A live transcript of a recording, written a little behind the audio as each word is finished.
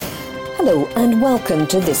Hello and welcome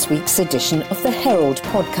to this week's edition of the Herald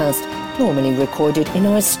podcast, normally recorded in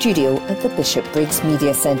our studio at the Bishopbriggs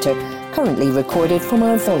Media Centre, currently recorded from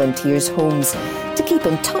our volunteers' homes. To keep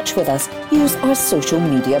in touch with us, use our social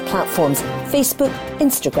media platforms, Facebook,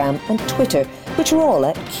 Instagram and Twitter, which are all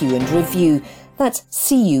at Q and Review. That's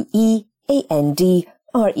CUEANDREVIEW,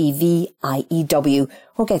 or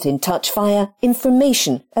get in touch via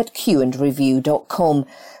information@qandreview.com.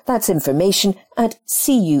 That's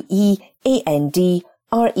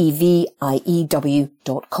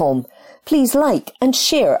information@CUEANDREVIEW.com. Please like and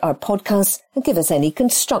share our podcasts and give us any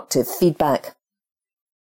constructive feedback.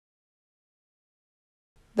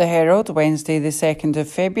 The Herald, Wednesday the 2nd of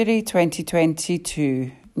February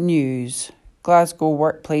 2022. News. Glasgow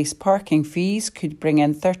workplace parking fees could bring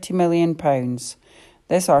in £30 million.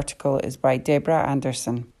 This article is by Deborah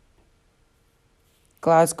Anderson.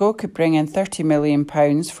 Glasgow could bring in £30 million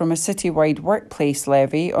from a citywide workplace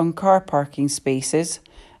levy on car parking spaces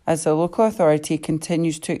as the local authority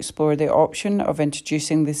continues to explore the option of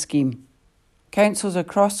introducing the scheme. Councils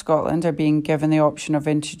across Scotland are being given the option of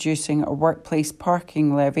introducing a workplace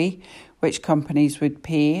parking levy, which companies would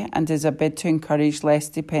pay, and is a bid to encourage less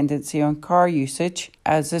dependency on car usage,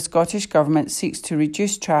 as the Scottish Government seeks to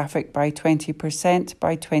reduce traffic by 20%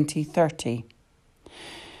 by 2030.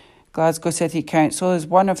 Glasgow City Council is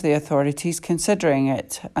one of the authorities considering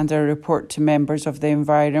it, and a report to members of the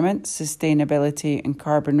Environment, Sustainability and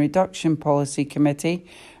Carbon Reduction Policy Committee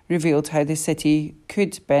revealed how the city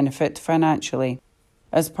could benefit financially.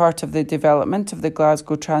 As part of the development of the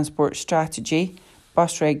Glasgow Transport Strategy,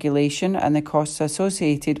 bus regulation and the costs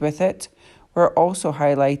associated with it were also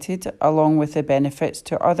highlighted, along with the benefits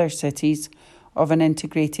to other cities of an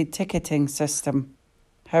integrated ticketing system.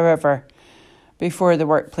 However, before the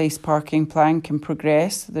workplace parking plan can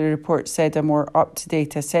progress, the report said a more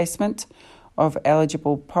up-to-date assessment of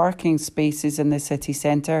eligible parking spaces in the city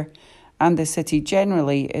centre and the city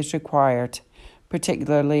generally is required,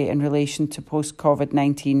 particularly in relation to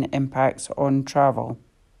post-COVID-19 impacts on travel.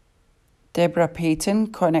 Deborah Payton,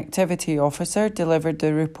 Connectivity Officer, delivered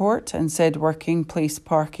the report and said working place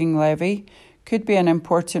parking levy could be an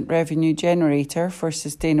important revenue generator for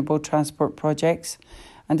sustainable transport projects,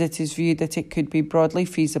 and it is viewed that it could be broadly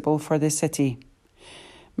feasible for the city.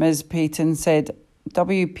 Ms Payton said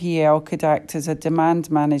WPL could act as a demand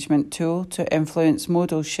management tool to influence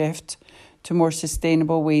modal shift to more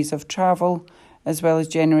sustainable ways of travel, as well as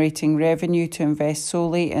generating revenue to invest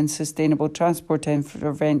solely in sustainable transport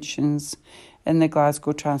interventions in the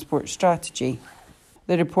Glasgow Transport Strategy.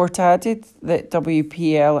 The report added that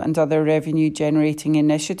WPL and other revenue-generating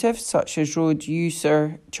initiatives, such as road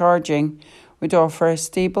user charging, would offer a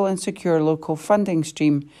stable and secure local funding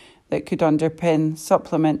stream that could underpin,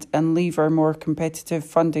 supplement and lever more competitive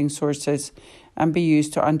funding sources and be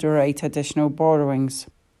used to underwrite additional borrowings.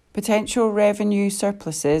 Potential revenue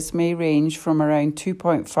surpluses may range from around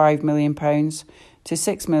 £2.5 million to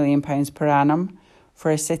 £6 million per annum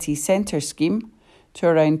for a city centre scheme, to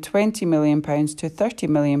around £20 million to £30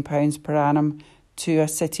 million per annum to a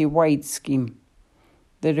city-wide scheme.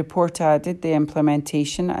 The report added the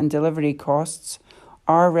implementation and delivery costs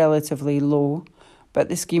are relatively low, but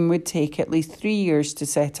the scheme would take at least 3 years to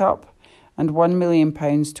set up and £1 million to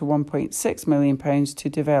 £1.6 million to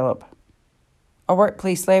develop. A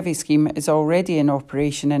workplace levy scheme is already in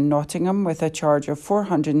operation in Nottingham with a charge of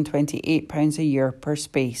 £428 a year per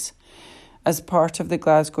space. As part of the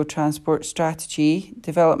Glasgow Transport Strategy,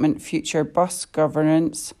 development future bus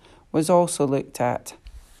governance was also looked at.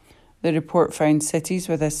 The report found cities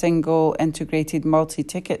with a single integrated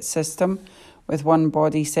multi-ticket system with one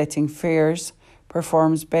body setting fares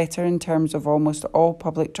performs better in terms of almost all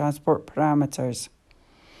public transport parameters.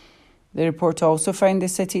 The report also found the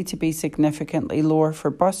city to be significantly lower for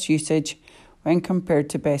bus usage when compared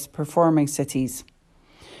to best performing cities.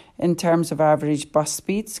 In terms of average bus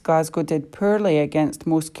speeds, Glasgow did poorly against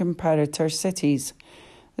most comparator cities.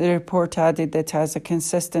 The report added that as a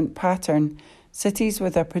consistent pattern, cities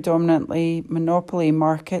with a predominantly monopoly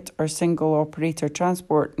market or single operator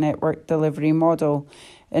transport network delivery model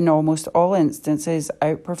in almost all instances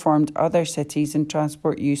outperformed other cities in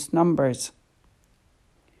transport use numbers.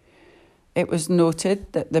 It was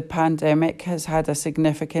noted that the pandemic has had a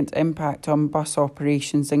significant impact on bus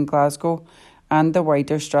operations in Glasgow and the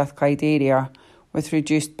wider Strathclyde area, with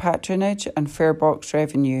reduced patronage and farebox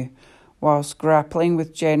revenue, whilst grappling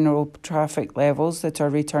with general traffic levels that are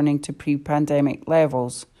returning to pre-pandemic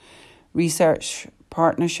levels. Research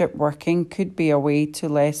partnership working could be a way to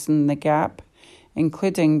lessen the gap,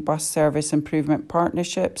 including bus service improvement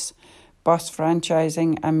partnerships, bus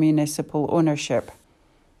franchising and municipal ownership.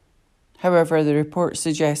 However, the report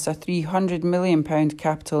suggests a £300 million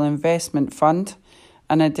capital investment fund,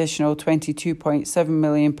 an additional £22.7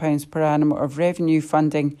 million per annum of revenue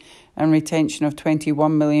funding and retention of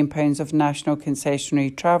 £21 million of National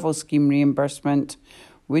Concessionary Travel Scheme reimbursement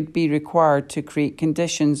would be required to create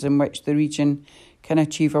conditions in which the region can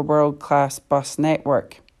achieve a world-class bus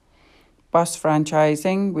network. Bus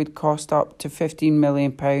franchising would cost up to £15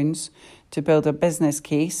 million to build a business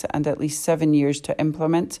case and at least 7 years to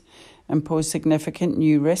implement, and pose significant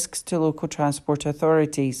new risks to local transport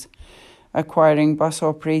authorities. Acquiring bus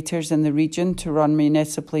operators in the region to run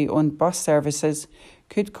municipally owned bus services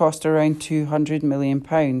could cost around £200 million.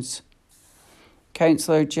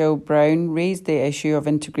 Councillor Jill Brown raised the issue of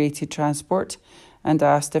integrated transport and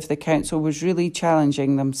asked if the council was really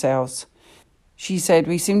challenging themselves. She said,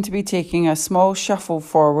 "We seem to be taking a small shuffle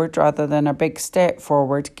forward rather than a big step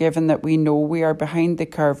forward, given that we know we are behind the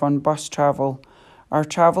curve on bus travel. Our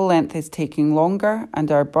travel length is taking longer and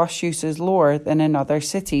our bus use is lower than in other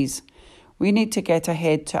cities. We need to get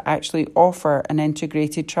ahead to actually offer an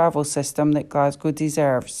integrated travel system that Glasgow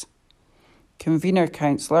deserves." Convener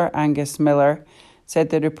Councillor Angus Miller said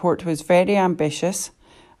the report was very ambitious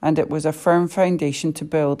and it was a firm foundation to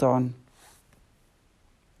build on.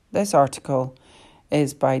 This article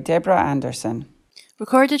is by Deborah Anderson.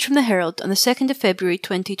 Recorded from the Herald on the 2nd of February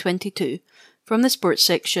 2022. From the sports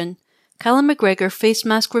section, Callum McGregor face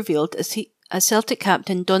mask revealed as Celtic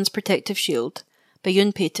captain dons protective shield, by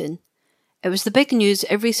Ewan Payton. It was the big news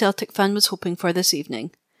every Celtic fan was hoping for this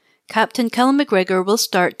evening. Captain Callum McGregor will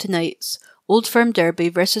start tonight's Old Firm derby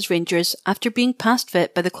versus Rangers after being past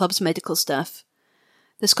fit by the club's medical staff.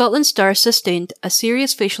 The Scotland star sustained a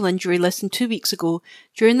serious facial injury less than 2 weeks ago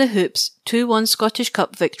during the Hoops' 2-1 Scottish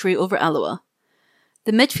Cup victory over Alloa.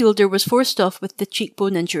 The midfielder was forced off with the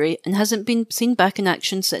cheekbone injury and hasn't been seen back in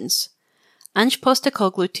action since. Ange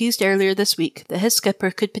Postecoglou teased earlier this week that his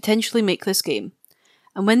skipper could potentially make this game.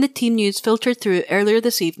 And when the team news filtered through earlier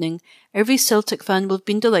this evening, every Celtic fan will have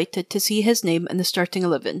been delighted to see his name in the starting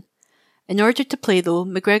 11. In order to play though,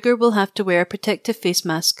 McGregor will have to wear a protective face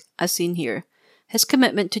mask, as seen here. His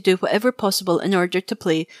commitment to do whatever possible in order to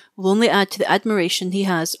play will only add to the admiration he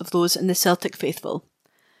has of those in the Celtic faithful.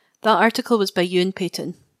 That article was by Ewan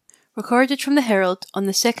Payton. Recorded from the Herald on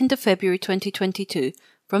the 2nd of February 2022,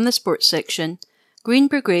 from the sports section, Green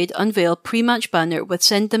Brigade unveil pre-match banner with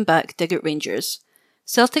 "Send Them Back, Dig It Rangers."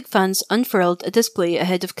 Celtic fans unfurled a display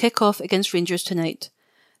ahead of kick-off against Rangers tonight.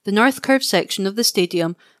 The North Curve section of the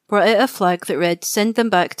stadium brought out a flag that read "Send Them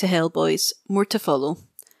Back to Hell, Boys, more to follow."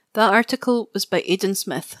 That article was by Aidan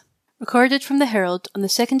Smith. Recorded from the Herald on the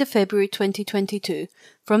 2nd of February 2022,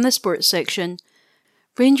 from the sports section,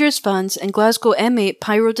 Rangers fans in Glasgow M8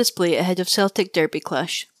 pyro display ahead of Celtic derby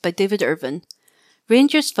clash, by David Irvin.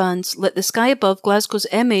 Rangers fans lit the sky above Glasgow's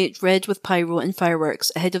M8 red with pyro and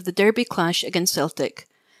fireworks ahead of the derby clash against Celtic.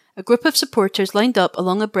 A group of supporters lined up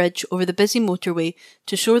along a bridge over the busy motorway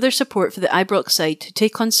to show their support for the Ibrox side who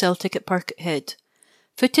take on Celtic at Parkhead.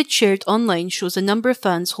 Footage shared online shows a number of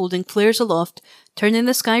fans holding flares aloft, turning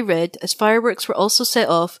the sky red as fireworks were also set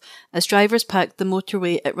off as drivers packed the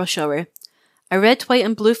motorway at rush hour. A red, white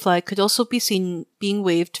and blue flag could also be seen being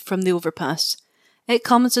waved from the overpass. It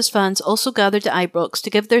comes as fans also gathered at Ibrox to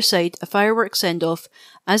give their side a fireworks send-off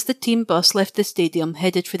as the team bus left the stadium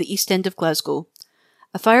headed for the east end of Glasgow.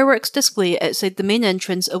 A fireworks display outside the main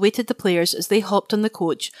entrance awaited the players as they hopped on the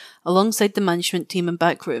coach alongside the management team and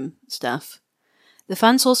backroom staff. The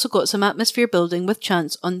fans also got some atmosphere building with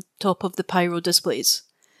chants on top of the pyro displays.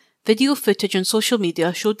 Video footage on social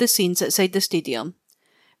media showed the scenes outside the stadium.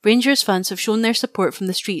 Rangers fans have shown their support from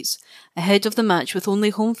the streets, ahead of the match with only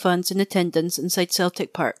home fans in attendance inside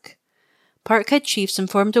Celtic Park. Parkhead Chiefs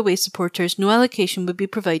informed away supporters no allocation would be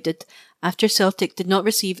provided after Celtic did not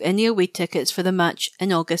receive any away tickets for the match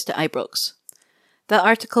in August at Ibrox. That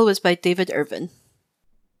article was by David Irvin.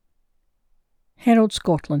 Herald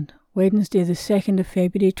Scotland, Wednesday the 2nd of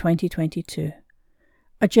February 2022.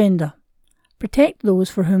 Agenda: Protect those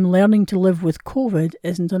for whom learning to live with COVID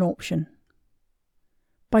isn't an option.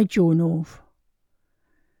 By Joe Nove.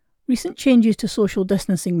 Recent changes to social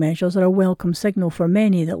distancing measures are a welcome signal for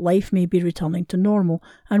many that life may be returning to normal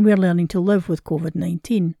and we are learning to live with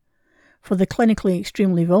COVID-19. For the clinically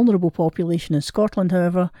extremely vulnerable population in Scotland,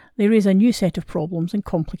 however, they raise a new set of problems and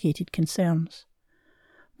complicated concerns.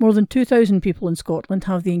 More than 2,000 people in Scotland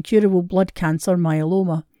have the incurable blood cancer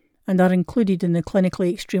myeloma and are included in the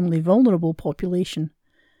clinically extremely vulnerable population.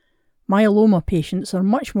 Myeloma patients are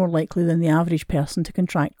much more likely than the average person to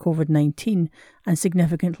contract COVID-19 and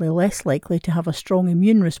significantly less likely to have a strong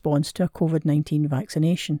immune response to a COVID-19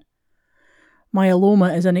 vaccination.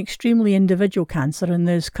 Myeloma is an extremely individual cancer, and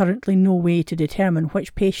there is currently no way to determine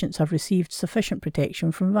which patients have received sufficient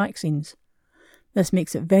protection from vaccines. This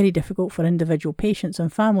makes it very difficult for individual patients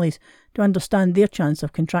and families to understand their chance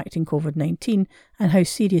of contracting COVID-19 and how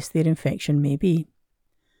serious their infection may be.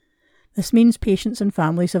 This means patients and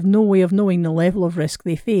families have no way of knowing the level of risk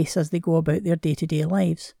they face as they go about their day-to-day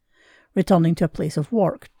lives. Returning to a place of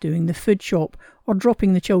work, doing the food shop, or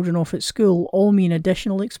dropping the children off at school all mean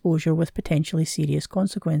additional exposure with potentially serious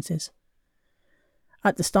consequences.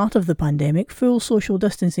 At the start of the pandemic, full social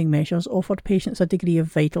distancing measures offered patients a degree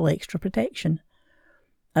of vital extra protection.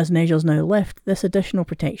 As measures now lift, this additional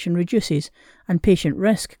protection reduces, and patient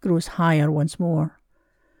risk grows higher once more.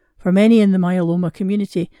 For many in the myeloma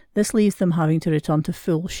community, this leaves them having to return to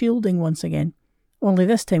full shielding once again, only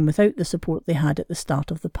this time without the support they had at the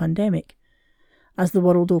start of the pandemic. As the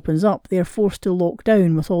world opens up, they are forced to lock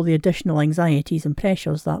down with all the additional anxieties and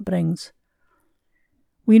pressures that brings.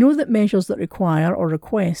 We know that measures that require or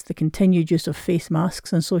request the continued use of face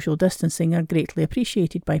masks and social distancing are greatly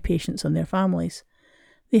appreciated by patients and their families.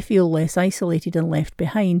 They feel less isolated and left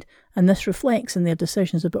behind, and this reflects in their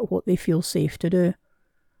decisions about what they feel safe to do.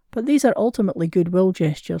 But these are ultimately goodwill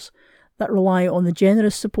gestures that rely on the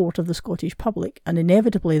generous support of the Scottish public, and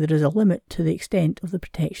inevitably there is a limit to the extent of the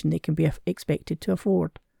protection they can be expected to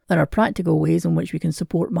afford. There are practical ways in which we can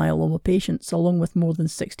support myeloma patients, along with more than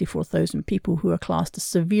 64,000 people who are classed as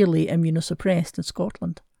severely immunosuppressed in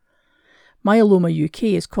Scotland. Myeloma UK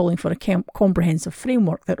is calling for a comprehensive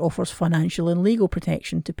framework that offers financial and legal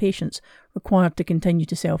protection to patients required to continue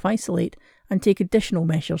to self-isolate and take additional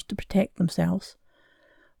measures to protect themselves.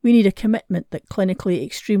 We need a commitment that clinically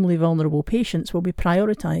extremely vulnerable patients will be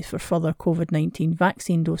prioritised for further COVID-19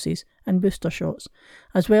 vaccine doses and booster shots,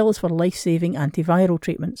 as well as for life-saving antiviral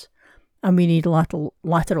treatments. And we need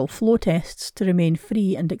lateral flow tests to remain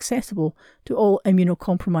free and accessible to all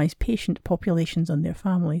immunocompromised patient populations and their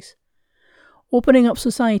families. Opening up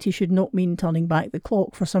society should not mean turning back the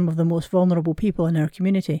clock for some of the most vulnerable people in our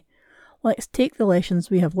community. Let's take the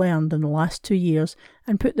lessons we have learned in the last 2 years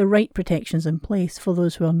and put the right protections in place for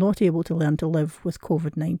those who are not able to learn to live with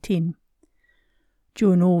COVID-19.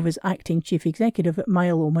 Joan Ove is Acting Chief Executive at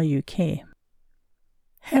Myeloma UK.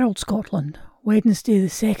 Herald Scotland, Wednesday the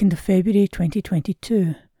 2nd of February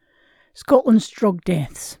 2022. Scotland's drug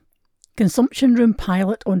deaths. Consumption room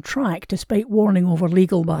pilot on track despite warning over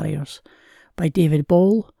legal barriers. By David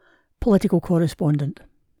Ball, political correspondent.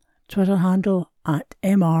 Twitter handle at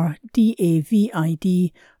MRDAVIDBOL.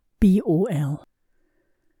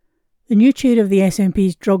 The new chair of the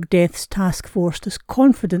SNP's Drug Deaths Task Force is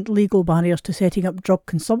confident legal barriers to setting up drug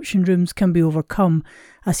consumption rooms can be overcome,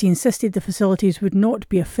 as he insisted the facilities would not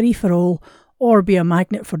be a free-for-all or be a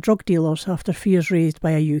magnet for drug dealers after fears raised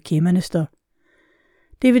by a UK minister.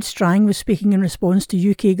 David Strang was speaking in response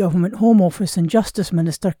to UK Government Home Office and Justice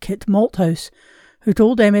Minister Kit Malthouse, who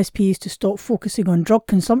told MSPs to stop focusing on drug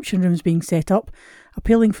consumption rooms being set up,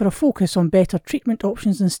 appealing for a focus on better treatment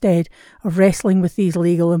options instead of wrestling with these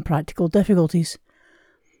legal and practical difficulties.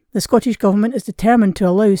 The Scottish Government is determined to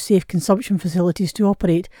allow safe consumption facilities to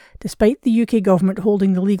operate, despite the UK Government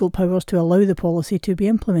holding the legal powers to allow the policy to be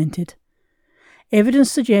implemented.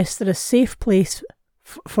 Evidence suggests that a safe place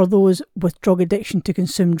for those with drug addiction to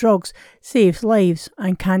consume drugs saves lives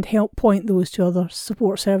and can help point those to other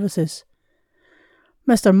support services.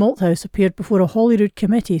 Mr Malthouse appeared before a Holyrood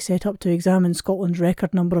committee set up to examine Scotland's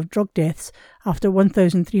record number of drug deaths after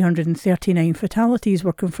 1,339 fatalities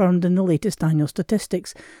were confirmed in the latest annual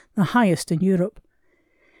statistics, the highest in Europe.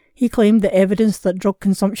 He claimed that evidence that drug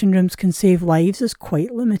consumption rooms can save lives is quite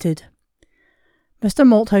limited. Mr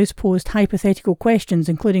Malthouse posed hypothetical questions,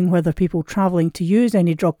 including whether people travelling to use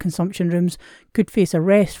any drug consumption rooms could face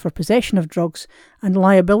arrest for possession of drugs and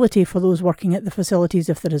liability for those working at the facilities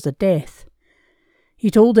if there is a death. He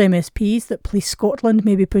told MSPs that Police Scotland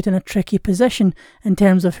may be put in a tricky position in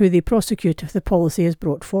terms of who they prosecute if the policy is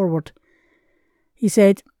brought forward. He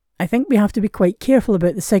said, "I think we have to be quite careful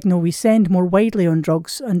about the signal we send more widely on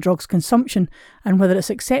drugs and drugs consumption and whether it's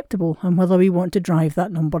acceptable and whether we want to drive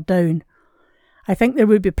that number down. I think there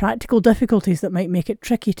would be practical difficulties that might make it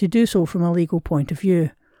tricky to do so from a legal point of view.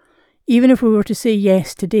 Even if we were to say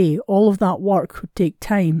yes today, all of that work would take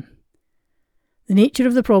time. The nature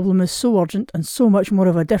of the problem is so urgent and so much more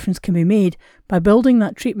of a difference can be made by building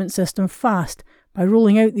that treatment system fast, by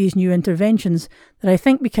rolling out these new interventions, that I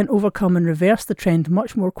think we can overcome and reverse the trend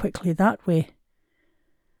much more quickly that way."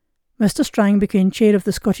 Mr Strang became chair of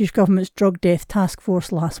the Scottish Government's Drug Death Task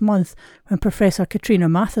Force last month when Professor Katrina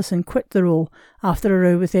Matheson quit the role after a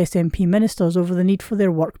row with SNP ministers over the need for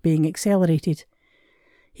their work being accelerated.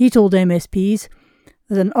 He told MSPs,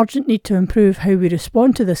 that an urgent need to improve how we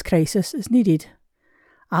respond to this crisis is needed.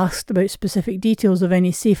 Asked about specific details of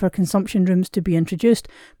any safer consumption rooms to be introduced,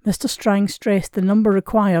 Mr Strang stressed the number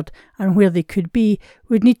required and where they could be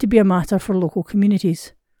would need to be a matter for local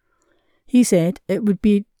communities. He said it would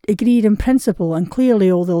be agreed in principle and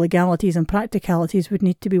clearly all the legalities and practicalities would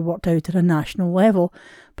need to be worked out at a national level,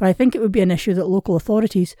 but I think it would be an issue that local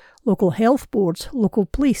authorities, local health boards, local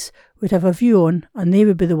police would have a view on, and they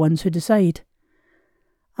would be the ones who decide.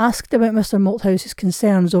 Asked about Mr Malthouse's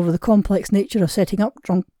concerns over the complex nature of setting up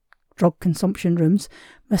drug consumption rooms,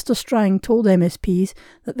 Mr Strang told MSPs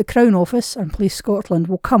that the Crown Office and Police Scotland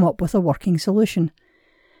will come up with a working solution.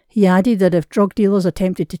 He added that if drug dealers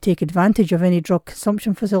attempted to take advantage of any drug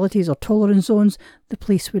consumption facilities or tolerance zones, the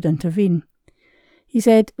police would intervene. He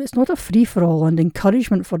said, "It's not a free-for-all and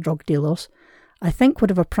encouragement for drug dealers. I think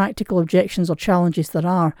whatever practical objections or challenges there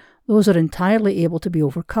are, those are entirely able to be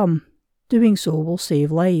overcome. Doing so will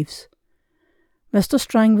save lives." Mr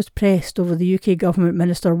Strang was pressed over the UK Government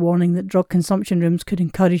Minister warning that drug consumption rooms could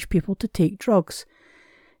encourage people to take drugs.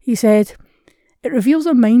 He said, "It reveals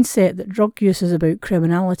a mindset that drug use is about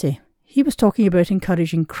criminality. He was talking about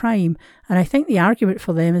encouraging crime, and I think the argument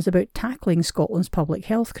for them is about tackling Scotland's public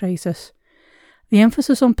health crisis. The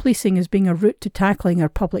emphasis on policing as being a route to tackling our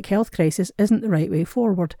public health crisis isn't the right way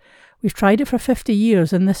forward. We've tried it for 50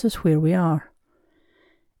 years and this is where we are."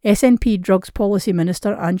 SNP Drugs Policy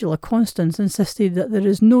Minister Angela Constance insisted that there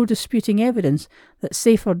is no disputing evidence that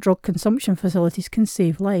safer drug consumption facilities can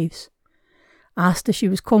save lives. Asked if she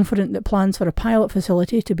was confident that plans for a pilot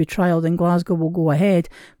facility to be trialled in Glasgow will go ahead,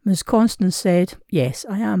 Ms Constance said, "Yes,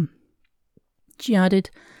 I am." She added,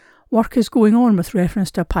 "Work is going on with reference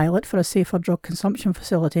to a pilot for a safer drug consumption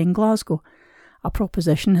facility in Glasgow. A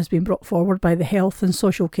proposition has been brought forward by the Health and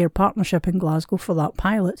Social Care Partnership in Glasgow for that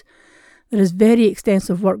pilot. There is very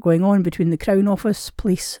extensive work going on between the Crown Office,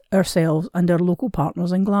 police, ourselves and our local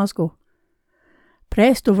partners in Glasgow."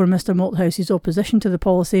 Pressed over Mr Malthouse's opposition to the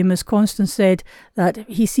policy, Ms Constance said that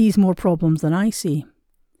he sees more problems than I see.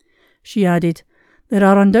 She added, "There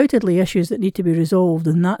are undoubtedly issues that need to be resolved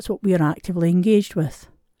and that's what we are actively engaged with."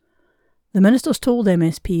 The ministers told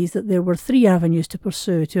MSPs that there were 3 avenues to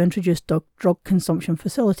pursue to introduce drug consumption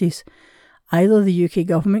facilities. Either the UK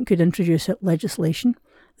government could introduce legislation,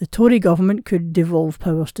 the Tory government could devolve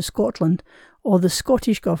powers to Scotland, or the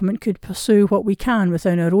Scottish government could pursue what we can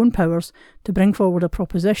within our own powers to bring forward a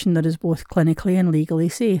proposition that is both clinically and legally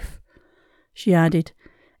safe. She added,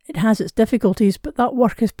 "It has its difficulties, but that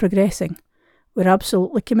work is progressing. We're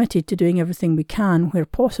absolutely committed to doing everything we can, where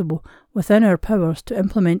possible, within our powers to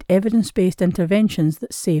implement evidence-based interventions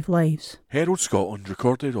that save lives." Herald Scotland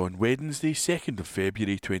recorded on Wednesday 2nd of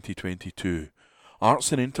February 2022.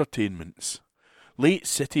 Arts and Entertainments. Late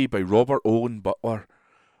City by Robert Owen Butler,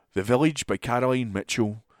 The Village by Caroline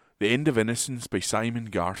Mitchell, The End of Innocence by Simon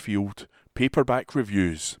Garfield, Paperback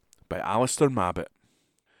Reviews by Alistair Mabbitt.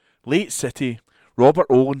 Late City, Robert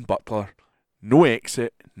Owen Butler, No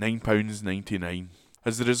Exit, £9.99.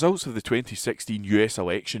 As the results of the 2016 US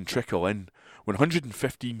election trickle in,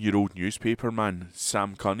 115-year-old newspaperman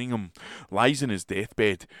Sam Cunningham lies in his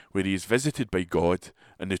deathbed where he is visited by God,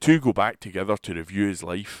 and the two go back together to review his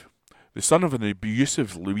life. The son of an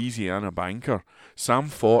abusive Louisiana banker, Sam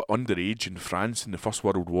fought underage in France in the First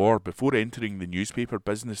World War before entering the newspaper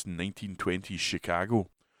business in 1920s Chicago,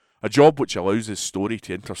 a job which allows his story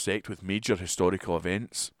to intersect with major historical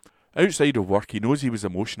events. Outside of work, he knows he was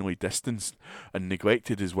emotionally distanced and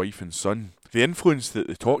neglected his wife and son. The influence that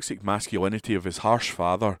the toxic masculinity of his harsh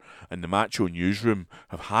father and the macho newsroom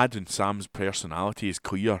have had on Sam's personality is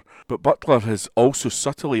clear, but Butler has also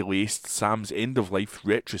subtly laced Sam's end-of-life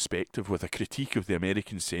retrospective with a critique of the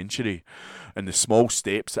American century and the small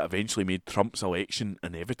steps that eventually made Trump's election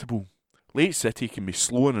inevitable. Late City can be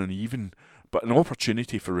slow and uneven, but an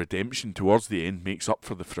opportunity for redemption towards the end makes up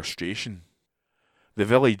for the frustration. The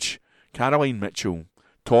Village, Caroline Mitchell,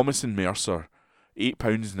 Thomas and Mercer,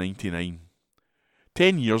 £8.99.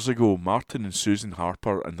 10 years ago, Martin and Susan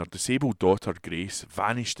Harper and their disabled daughter Grace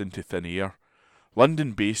vanished into thin air.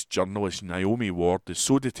 London-based journalist Naomi Ward is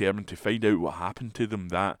so determined to find out what happened to them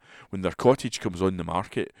that, when their cottage comes on the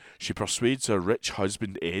market, she persuades her rich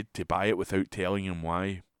husband Ed to buy it without telling him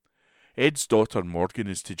why. Ed's daughter Morgan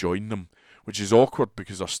is to join them, which is awkward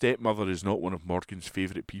because her stepmother is not one of Morgan's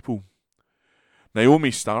favourite people.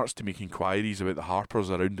 Naomi starts to make inquiries about the Harpers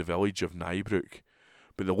around the village of Nybrook,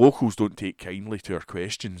 but the locals don't take kindly to her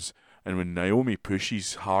questions, and when Naomi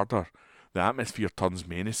pushes harder, the atmosphere turns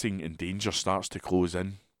menacing and danger starts to close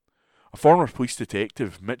in. A former police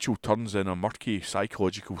detective, Mitchell turns in a murky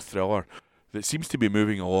psychological thriller that seems to be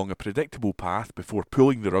moving along a predictable path before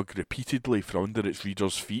pulling the rug repeatedly from under its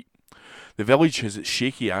readers' feet. The Village has its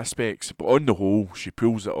shaky aspects, but on the whole, she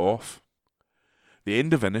pulls it off. The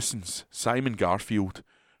End of Innocence, Simon Garfield,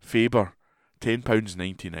 Faber,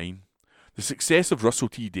 £10.99. The success of Russell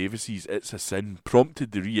T Davies's It's a Sin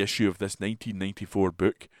prompted the reissue of this 1994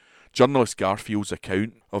 book, journalist Garfield's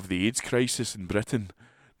account of the AIDS crisis in Britain,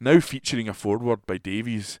 now featuring a foreword by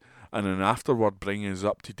Davies and an afterword bringing us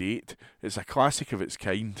up to date. It's a classic of its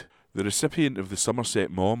kind, the recipient of the Somerset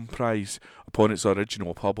Maugham Prize upon its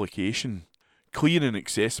original publication. Clear and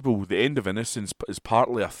accessible, The End of Innocence is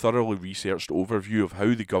partly a thoroughly researched overview of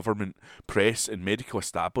how the government, press and medical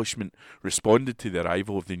establishment responded to the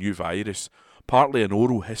arrival of the new virus, partly an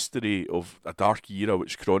oral history of a dark era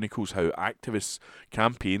which chronicles how activists,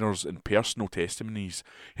 campaigners and personal testimonies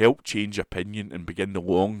helped change opinion and begin the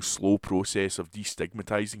long, slow process of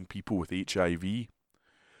destigmatising people with HIV.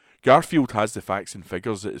 Garfield has the facts and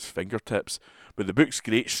figures at his fingertips, but the book's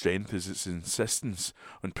great strength is its insistence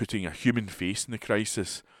on putting a human face in the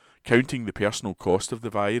crisis, counting the personal cost of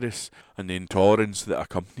the virus and the intolerance that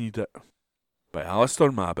accompanied it. By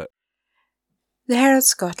Alistair Mabbitt. The Herald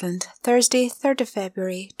Scotland, Thursday, 3rd of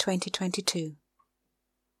February 2022.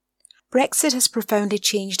 Brexit has profoundly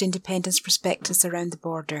changed independence prospectus around the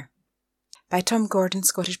border. By Tom Gordon,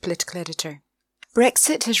 Scottish political editor.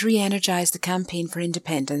 Brexit has re-energised the campaign for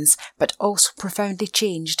independence, but also profoundly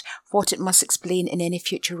changed what it must explain in any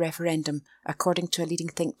future referendum, according to a leading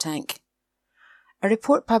think tank. A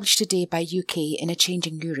report published today by UK in A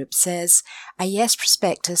Changing Europe says a yes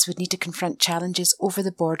prospectus would need to confront challenges over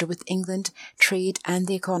the border with England, trade and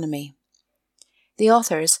the economy. The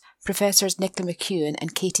authors, Professors Nicola McEwen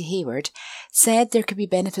and Katie Hayward, said there could be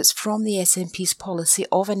benefits from the SNP's policy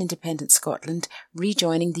of an independent Scotland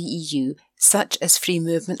rejoining the EU, such as free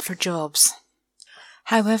movement for jobs.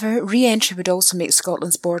 However, re-entry would also make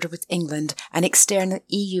Scotland's border with England an external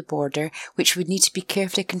EU border which would need to be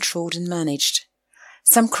carefully controlled and managed.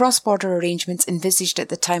 Some cross-border arrangements envisaged at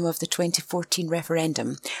the time of the 2014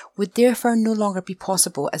 referendum would therefore no longer be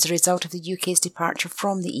possible as a result of the UK's departure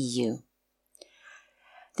from the EU.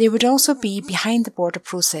 There would also be behind-the-border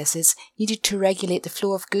processes needed to regulate the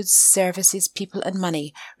flow of goods, services, people and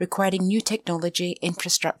money, requiring new technology,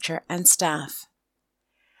 infrastructure and staff.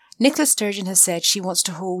 Nicola Sturgeon has said she wants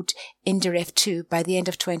to hold IndyRef 2 by the end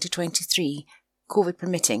of 2023, COVID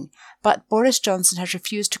permitting, but Boris Johnson has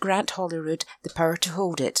refused to grant Holyrood the power to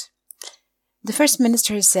hold it. The First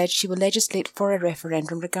Minister has said she will legislate for a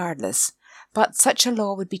referendum regardless, but such a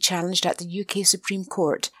law would be challenged at the UK Supreme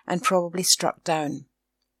Court and probably struck down.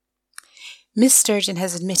 Ms Sturgeon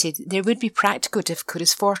has admitted there would be practical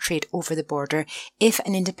difficulties for trade over the border if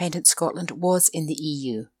an independent Scotland was in the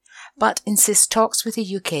EU, but insists talks with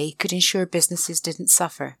the UK could ensure businesses didn't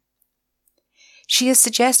suffer. She has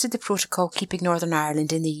suggested the protocol keeping Northern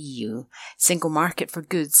Ireland in the EU, single market for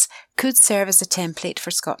goods, could serve as a template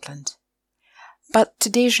for Scotland. But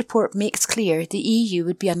today's report makes clear the EU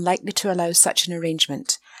would be unlikely to allow such an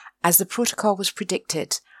arrangement, as the protocol was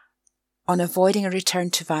predicted on avoiding a return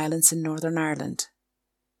to violence in Northern Ireland.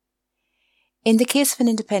 In the case of an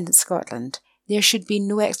independent Scotland, there should be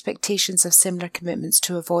no expectations of similar commitments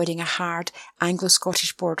to avoiding a hard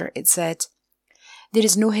Anglo-Scottish border, it said. There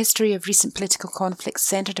is no history of recent political conflicts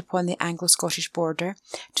centred upon the Anglo-Scottish border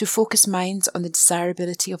to focus minds on the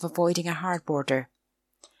desirability of avoiding a hard border.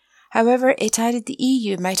 However, it added the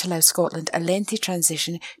EU might allow Scotland a lengthy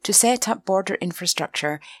transition to set up border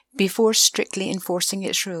infrastructure before strictly enforcing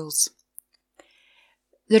its rules.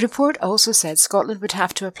 The report also said Scotland would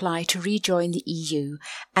have to apply to rejoin the EU,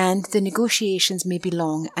 and the negotiations may be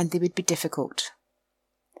long and they would be difficult.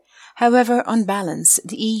 However, on balance,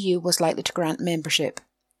 the EU was likely to grant membership.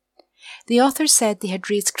 The authors said they had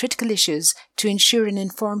raised critical issues to ensure an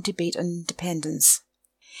informed debate on independence.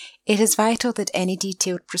 It is vital that any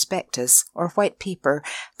detailed prospectus or white paper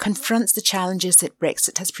confronts the challenges that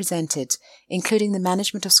Brexit has presented, including the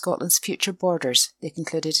management of Scotland's future borders, they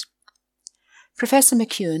concluded. Professor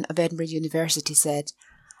McEwen of Edinburgh University said,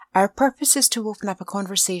 "Our purpose is to open up a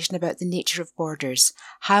conversation about the nature of borders,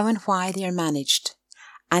 how and why they are managed,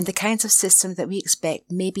 and the kinds of systems that we expect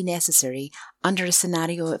may be necessary under a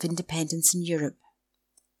scenario of independence in Europe.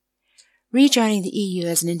 Rejoining the EU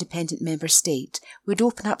as an independent member state would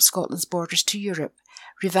open up Scotland's borders to Europe,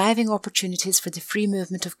 reviving opportunities for the free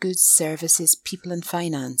movement of goods, services, people and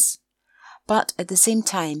finance. But at the same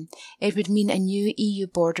time, it would mean a new EU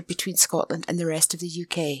border between Scotland and the rest of the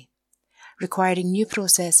UK, requiring new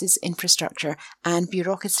processes, infrastructure and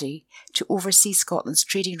bureaucracy to oversee Scotland's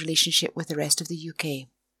trading relationship with the rest of the UK."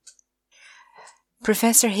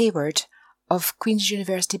 Professor Hayward of Queen's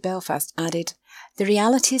University Belfast added, "The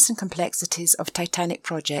realities and complexities of titanic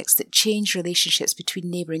projects that change relationships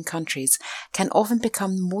between neighbouring countries can often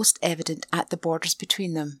become most evident at the borders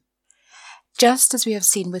between them. Just as we have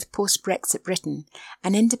seen with post-Brexit Britain,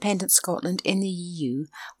 an independent Scotland in the EU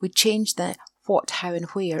would change the what, how and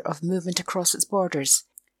where of movement across its borders.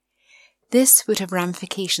 This would have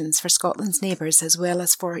ramifications for Scotland's neighbours as well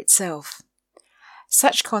as for itself.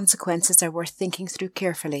 Such consequences are worth thinking through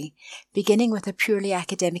carefully, beginning with a purely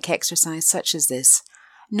academic exercise such as this,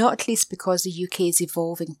 not least because the UK's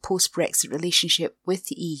evolving post-Brexit relationship with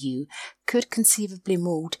the EU could conceivably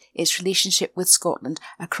mould its relationship with Scotland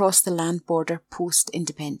across the land border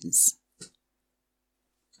post-independence."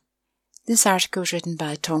 This article was written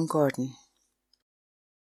by Tom Gordon.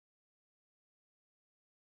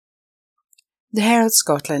 The Herald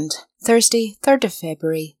Scotland, Thursday, 3rd of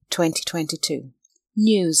February 2022.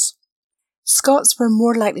 News. Scots were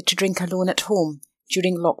more likely to drink alone at home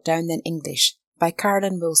during lockdown than English, by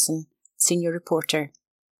Caroline Wilson, senior reporter.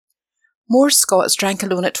 More Scots drank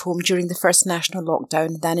alone at home during the first national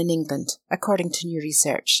lockdown than in England, according to new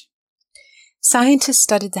research. Scientists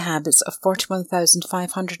studied the habits of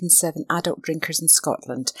 41,507 adult drinkers in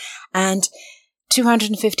Scotland and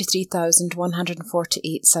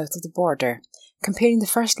 253,148 south of the border, comparing the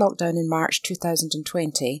first lockdown in March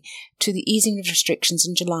 2020 to the easing of restrictions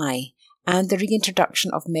in July and the reintroduction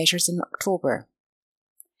of measures in October.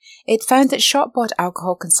 It found that shop-bought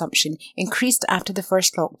alcohol consumption increased after the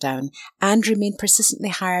first lockdown and remained persistently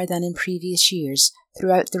higher than in previous years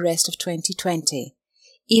throughout the rest of 2020,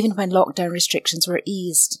 even when lockdown restrictions were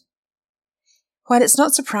eased. While it's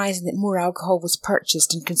not surprising that more alcohol was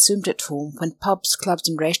purchased and consumed at home when pubs, clubs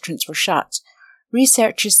and restaurants were shut,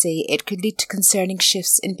 researchers say it could lead to concerning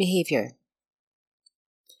shifts in behaviour.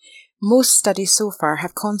 Most studies so far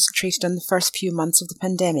have concentrated on the first few months of the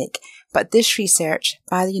pandemic, but this research,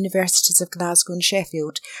 by the Universities of Glasgow and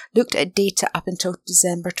Sheffield, looked at data up until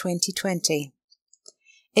December 2020.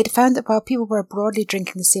 It found that while people were broadly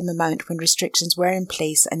drinking the same amount when restrictions were in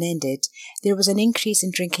place and ended, there was an increase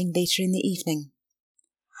in drinking later in the evening.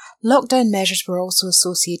 Lockdown measures were also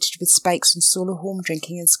associated with spikes in solo home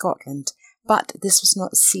drinking in Scotland, but this was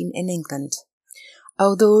not seen in England,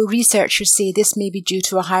 although researchers say this may be due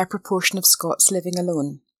to a higher proportion of Scots living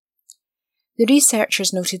alone. The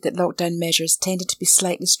researchers noted that lockdown measures tended to be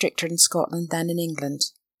slightly stricter in Scotland than in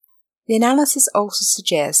England. The analysis also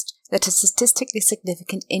suggests that a statistically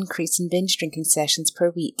significant increase in binge drinking sessions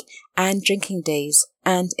per week and drinking days,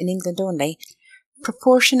 and in England only,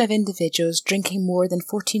 proportion of individuals drinking more than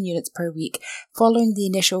 14 units per week following the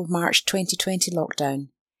initial March 2020 lockdown.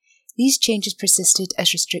 These changes persisted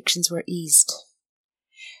as restrictions were eased.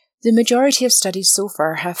 The majority of studies so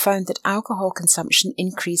far have found that alcohol consumption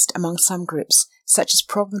increased among some groups, such as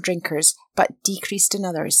problem drinkers, but decreased in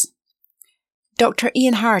others. Dr.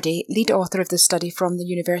 Ian Hardy, lead author of the study from the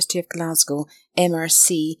University of Glasgow,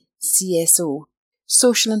 MRC, CSO,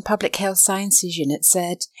 Social and Public Health Sciences Unit,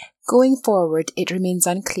 said, "Going forward, it remains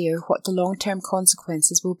unclear what the long-term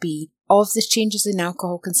consequences will be of the changes in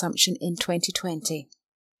alcohol consumption in 2020.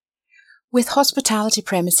 With hospitality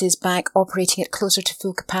premises back operating at closer to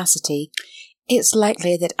full capacity, it's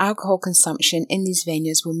likely that alcohol consumption in these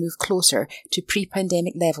venues will move closer to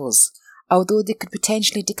pre-pandemic levels, although they could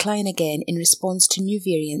potentially decline again in response to new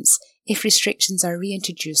variants if restrictions are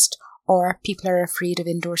reintroduced or people are afraid of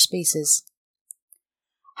indoor spaces.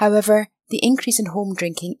 However, the increase in home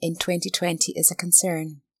drinking in 2020 is a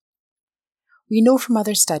concern. We know from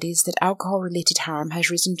other studies that alcohol-related harm has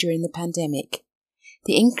risen during the pandemic.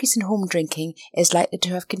 The increase in home drinking is likely to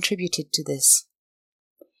have contributed to this.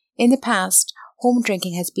 In the past, home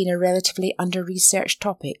drinking has been a relatively under-researched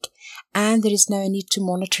topic, and there is now a need to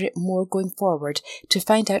monitor it more going forward to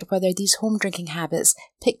find out whether these home drinking habits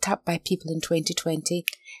picked up by people in 2020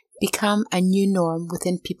 become a new norm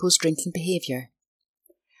within people's drinking behaviour.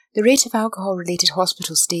 The rate of alcohol-related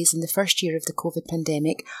hospital stays in the first year of the COVID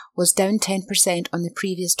pandemic was down 10% on the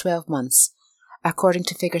previous 12 months, according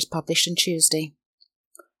to figures published on Tuesday.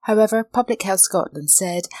 However, Public Health Scotland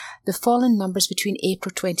said the fall in numbers between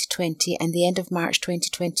April 2020 and the end of March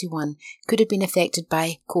 2021 could have been affected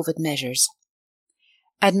by COVID measures.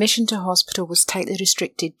 Admission to hospital was tightly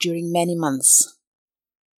restricted during many months.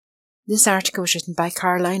 This article was written by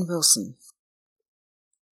Caroline Wilson.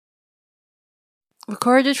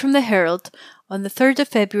 Recorded from the Herald on the 3rd of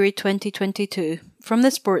February 2022, from the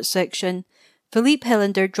sports section, Philippe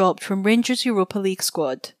Helander dropped from Rangers Europa League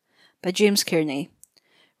squad, by James Kearney.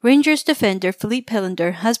 Rangers defender Philippe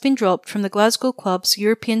Helander has been dropped from the Glasgow club's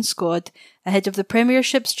European squad ahead of the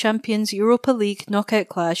Premiership's champions Europa League knockout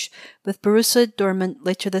clash with Borussia Dortmund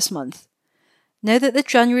later this month. Now that the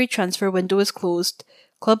January transfer window is closed,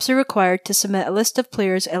 clubs are required to submit a list of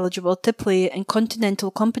players eligible to play in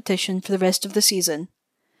continental competition for the rest of the season.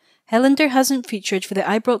 Helander hasn't featured for the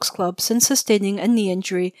Ibrox club since sustaining a knee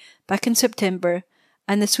injury back in September,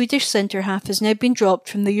 and the Swedish centre-half has now been dropped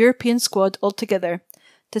from the European squad altogether,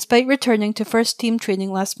 despite returning to first-team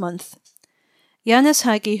training last month. Janus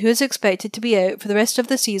Hagi, who is expected to be out for the rest of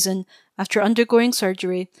the season after undergoing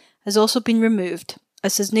surgery, has also been removed,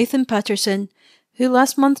 as has Nathan Patterson, who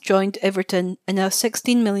last month joined Everton in a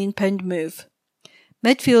 £16 million move.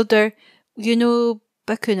 Midfielder Yuno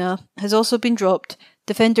Bakuna has also been dropped,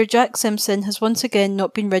 defender Jack Simpson has once again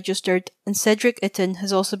not been registered, and Cedric Itten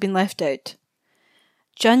has also been left out.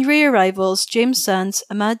 January arrivals James Sands,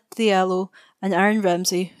 Amad Diallo and Aaron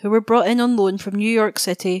Ramsey, who were brought in on loan from New York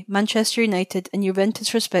City, Manchester United and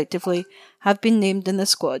Juventus respectively, have been named in the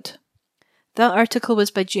squad. That article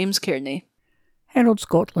was by James Kearney. Herald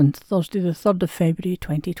Scotland, Thursday the 3rd of February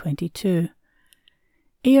 2022.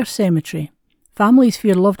 Ayr Cemetery. Families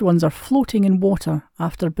fear loved ones are floating in water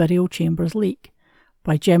after burial chambers leak.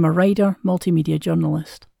 By Gemma Ryder, multimedia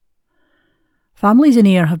journalist. Families in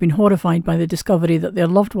Ayr have been horrified by the discovery that their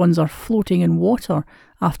loved ones are floating in water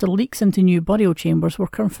after leaks into new burial chambers were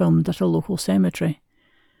confirmed at a local cemetery.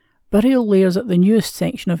 Burial layers at the newest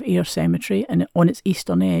section of Ayr Cemetery and on its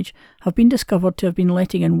eastern edge have been discovered to have been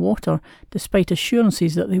letting in water despite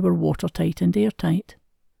assurances that they were watertight and airtight.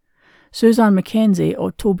 Suzanne Mackenzie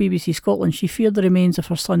told BBC Scotland she feared the remains of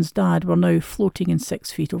her son's dad were now floating in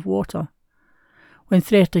 6 feet of water. When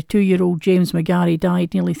 32-year-old James McGarry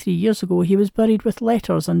died nearly 3 years ago, he was buried with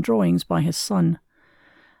letters and drawings by his son.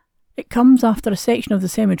 It comes after a section of the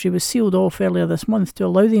cemetery was sealed off earlier this month to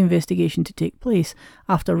allow the investigation to take place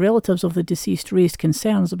after relatives of the deceased raised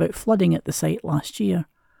concerns about flooding at the site last year.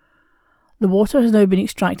 The water has now been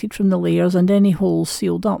extracted from the layers and any holes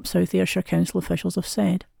sealed up, South Ayrshire Council officials have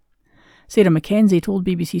said. Sarah Mackenzie told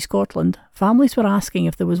BBC Scotland, families were asking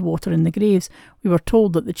if there was water in the graves. We were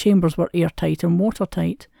told that the chambers were airtight and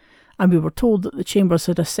watertight, and we were told that the chambers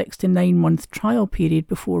had a 6 to 9 month trial period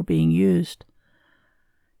before being used.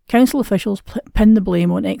 Council officials pinned the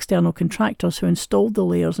blame on external contractors who installed the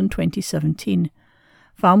layers in 2017.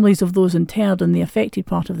 Families of those interred in the affected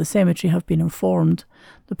part of the cemetery have been informed.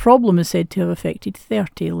 The problem is said to have affected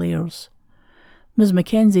 30 layers. Ms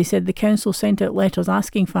Mackenzie said the council sent out letters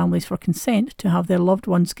asking families for consent to have their loved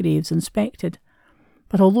ones' graves inspected.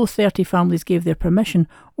 But although 30 families gave their permission,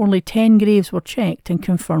 only 10 graves were checked and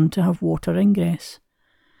confirmed to have water ingress.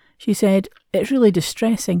 She said, "It's really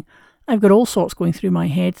distressing. I've got all sorts going through my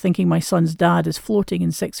head thinking my son's dad is floating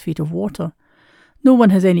in 6 feet of water. No one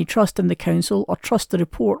has any trust in the council or trust the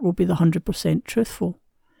report will be the 100% truthful.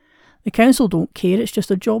 The council don't care, it's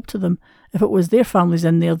just a job to them. If it was their families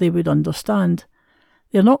in there, they would understand.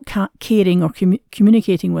 They're not caring or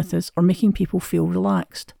communicating with us or making people feel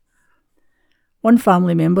relaxed." One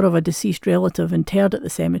family member of a deceased relative interred at the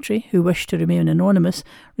cemetery, who wished to remain anonymous,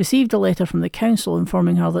 received a letter from the council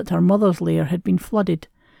informing her that her mother's lair had been flooded.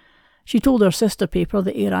 She told her sister paper,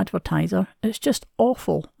 the Ayr Advertiser, "It's just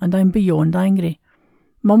awful and I'm beyond angry.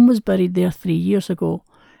 Mum was buried there 3 years ago.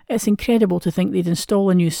 It's incredible to think they'd install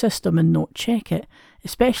a new system and not check it,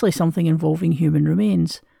 especially something involving human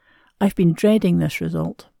remains. I've been dreading this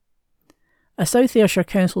result." A South Ayrshire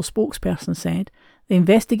Council spokesperson said, "The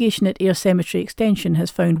investigation at Ayr Cemetery Extension has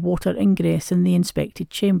found water ingress in the inspected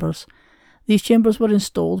chambers. These chambers were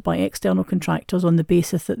installed by external contractors on the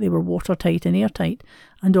basis that they were watertight and airtight,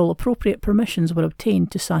 and all appropriate permissions were obtained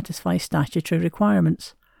to satisfy statutory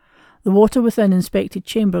requirements. The water within inspected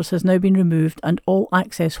chambers has now been removed and all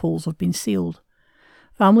access holes have been sealed.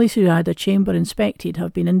 Families who had a chamber inspected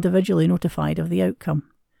have been individually notified of the outcome."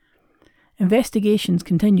 Investigations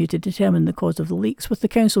continue to determine the cause of the leaks, with the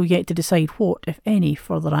council yet to decide what, if any,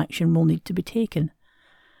 further action will need to be taken.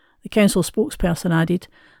 The council spokesperson added,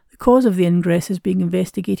 "The cause of the ingress is being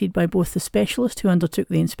investigated by both the specialist who undertook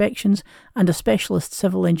the inspections and a specialist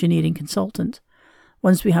civil engineering consultant.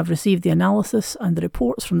 Once we have received the analysis and the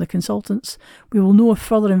reports from the consultants, we will know if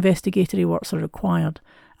further investigatory works are required,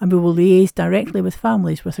 and we will liaise directly with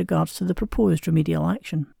families with regards to the proposed remedial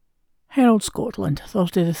action." Herald Scotland,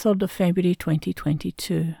 Thursday the 3rd of February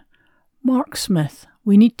 2022. Mark Smith,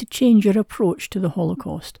 We Need to Change Your Approach to the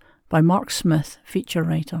Holocaust, by Mark Smith, feature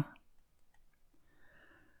writer.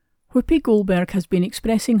 Whoopi Goldberg has been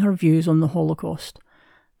expressing her views on the Holocaust.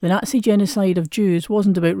 The Nazi genocide of Jews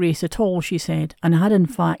wasn't about race at all, she said, and had in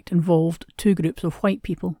fact involved 2 groups of white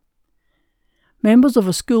people. Members of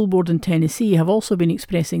a school board in Tennessee have also been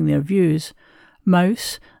expressing their views.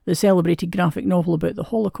 Maus, the celebrated graphic novel about the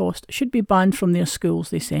Holocaust, should be banned from their schools,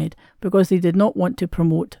 they said, because they did not want to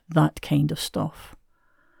promote that kind of stuff.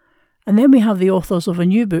 And then we have the authors of a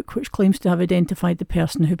new book which claims to have identified the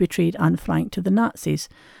person who betrayed Anne Frank to the Nazis,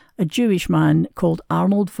 a Jewish man called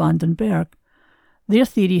Arnold van den Berg. Their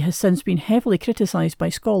theory has since been heavily criticised by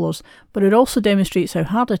scholars, but it also demonstrates how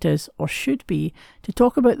hard it is, or should be, to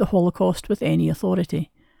talk about the Holocaust with any authority.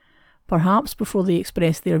 Perhaps before they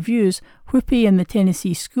express their views, Whoopi and the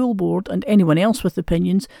Tennessee School Board and anyone else with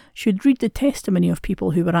opinions should read the testimony of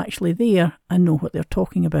people who were actually there and know what they're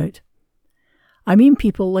talking about. I mean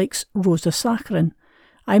people like Rosa Sakharine.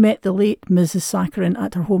 I met the late Mrs. Sakharine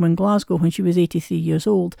at her home in Glasgow when she was 83 years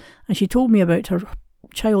old, and she told me about her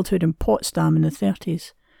childhood in Potsdam in the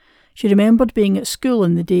 30s. She remembered being at school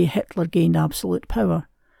in the day Hitler gained absolute power.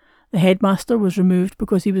 The headmaster was removed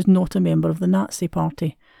because he was not a member of the Nazi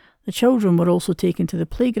Party. The children were also taken to the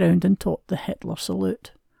playground and taught the Hitler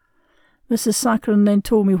salute. Mrs. Sakharine then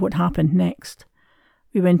told me what happened next.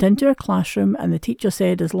 We went into her classroom and the teacher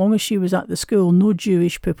said as long as she was at the school no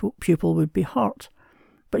Jewish pupil would be hurt.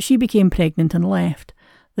 But she became pregnant and left.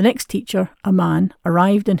 The next teacher, a man,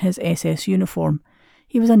 arrived in his SS uniform.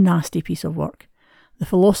 He was a nasty piece of work. The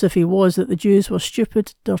philosophy was that the Jews were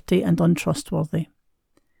stupid, dirty and untrustworthy.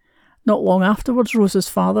 Not long afterwards, Rosa's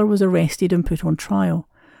father was arrested and put on trial.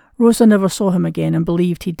 Rosa never saw him again and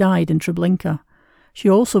believed he died in Treblinka. She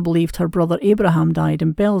also believed her brother Abraham died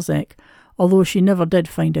in Belzec, although she never did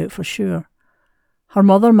find out for sure. Her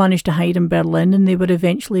mother managed to hide in Berlin and they were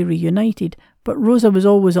eventually reunited, but Rosa was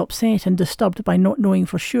always upset and disturbed by not knowing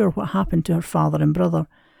for sure what happened to her father and brother.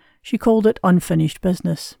 She called it unfinished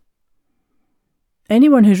business.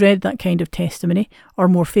 Anyone who's read that kind of testimony, or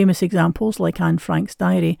more famous examples like Anne Frank's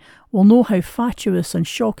diary, will know how fatuous and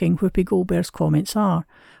shocking Whoopi Goldberg's comments are,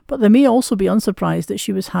 but they may also be unsurprised that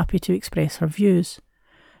she was happy to express her views.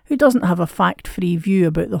 Who doesn't have a fact-free view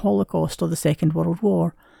about the Holocaust or the Second World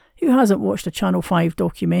War? Who hasn't watched a Channel 5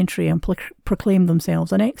 documentary and proclaimed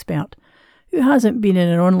themselves an expert? Who hasn't been in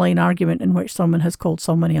an online argument in which someone has called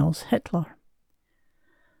someone else Hitler?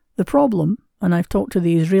 The problem, and I've talked to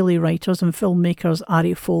the Israeli writers and filmmakers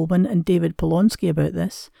Ari Folman and David Polonsky about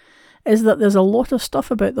this, is that there's a lot of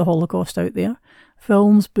stuff about the Holocaust out there,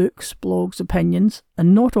 films, books, blogs, opinions,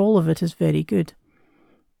 and not all of it is very good.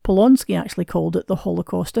 Polonsky actually called it the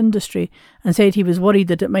Holocaust industry and said he was worried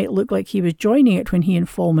that it might look like he was joining it when he and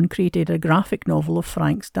Folman created a graphic novel of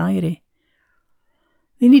Frank's diary.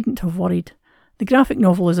 They needn't have worried. The graphic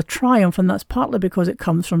novel is a triumph, and that's partly because it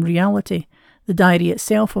comes from reality. The diary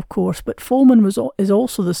itself, of course, but Folman is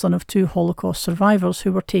also the son of two Holocaust survivors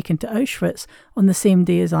who were taken to Auschwitz on the same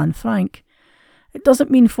day as Anne Frank. It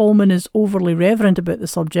doesn't mean Folman is overly reverent about the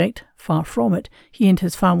subject, far from it. He and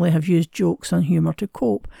his family have used jokes and humour to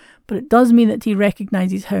cope, but it does mean that he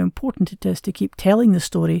recognises how important it is to keep telling the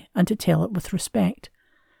story and to tell it with respect.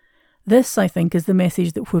 This, I think, is the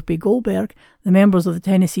message that Whoopi Goldberg, the members of the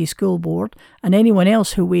Tennessee School Board, and anyone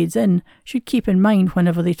else who wades in should keep in mind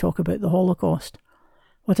whenever they talk about the Holocaust.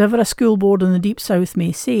 Whatever a school board in the Deep South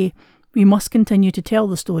may say, we must continue to tell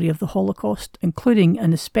the story of the Holocaust, including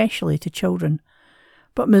and especially to children.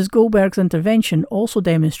 But Ms. Goldberg's intervention also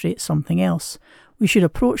demonstrates something else. We should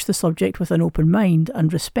approach the subject with an open mind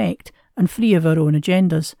and respect, and free of our own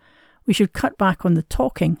agendas. We should cut back on the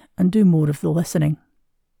talking and do more of the listening.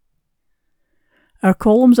 Our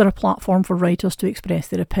columns are a platform for writers to express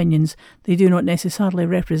their opinions. They do not necessarily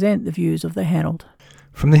represent the views of the Herald.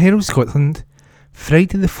 From the Herald Scotland,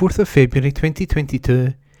 Friday the 4th of February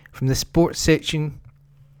 2022, from the sports section,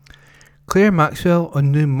 Claire Maxwell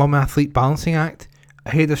on new Mum Athlete Balancing Act,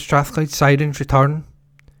 ahead of Strathclyde Sirens return,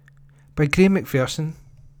 by Graham McPherson.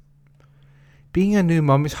 Being a new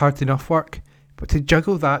mum is hard enough work, but to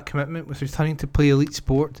juggle that commitment with returning to play elite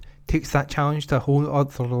sport takes that challenge to a whole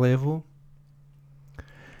other level.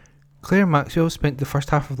 Claire Maxwell spent the first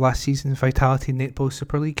half of last season's Vitality Netball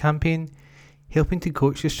Super League campaign helping to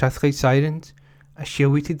coach the Strathclyde Sirens as she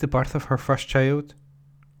awaited the birth of her first child.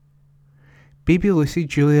 Baby Lucy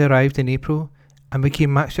duly arrived in April and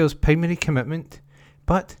became Maxwell's primary commitment,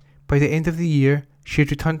 but by the end of the year she had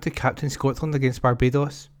returned to captain Scotland against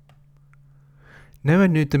Barbados. Now a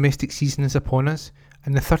new domestic season is upon us,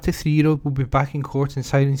 and the 33-year-old will be back in court in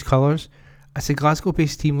Sirens colours as the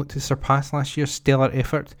Glasgow-based team looked to surpass last year's stellar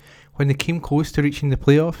effort when they came close to reaching the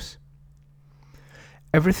playoffs.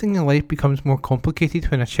 Everything in life becomes more complicated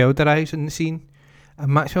when a child arrives on the scene,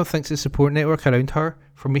 and Maxwell thanks the support network around her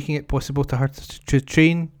for making it possible to her to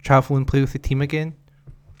train, travel and play with the team again.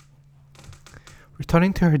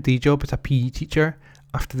 Returning to her day job as a PE teacher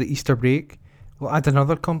after the Easter break will add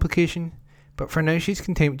another complication, but for now she's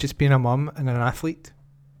content with just being a mum and an athlete.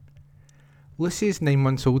 Lucy is 9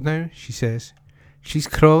 months old now, she says. She's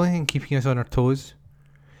crawling and keeping us on our toes.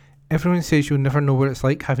 Everyone says you'll never know what it's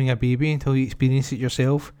like having a baby until you experience it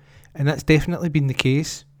yourself, and that's definitely been the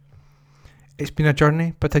case. It's been a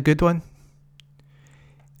journey, but a good one.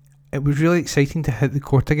 It was really exciting to hit the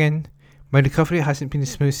court again. My recovery hasn't been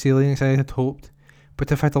as smooth sailing as I had hoped,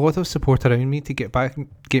 but I've had a lot of support around me to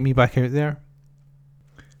get me back out there.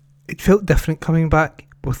 It felt different coming back,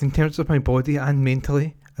 both in terms of my body and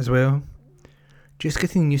mentally as well. Just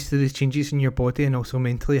getting used to the changes in your body and also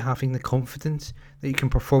mentally having the confidence that you can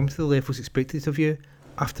perform to the levels expected of you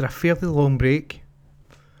after a fairly long break.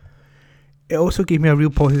 It also gave me a real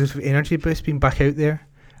positive energy boost being back out there,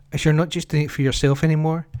 as you're not just doing it for yourself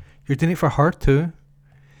anymore, you're doing it for her too.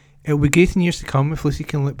 It will be great in years to come if Lucy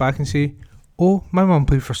can look back and say, "Oh, my mum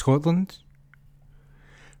played for Scotland."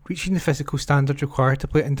 Reaching the physical standards required to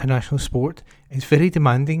play international sport is very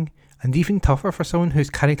demanding and even tougher for someone who's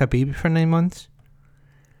carried a baby for 9 months.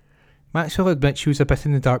 Maxwell admits she was a bit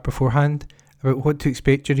in the dark beforehand about what to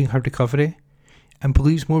expect during her recovery, and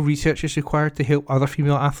believes more research is required to help other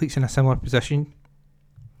female athletes in a similar position.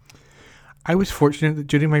 I was fortunate that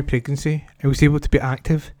during my pregnancy I was able to be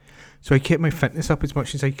active, so I kept my fitness up as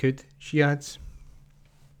much as I could, she adds.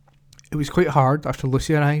 It was quite hard after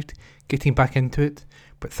Lucy arrived, getting back into it,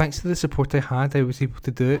 but thanks to the support I had, I was able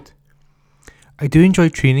to do it. I do enjoy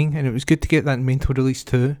training, and it was good to get that mental release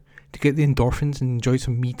too, to get the endorphins and enjoy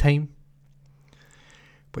some me time.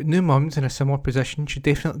 But new mums in a similar position should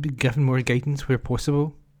definitely be given more guidance where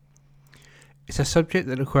possible. It's a subject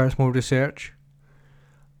that requires more research.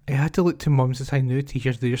 I had to look to mums that I knew to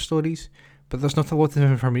hear their stories, but there's not a lot of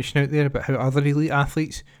information out there about how other elite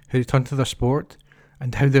athletes who returned to their sport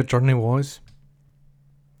and how their journey was.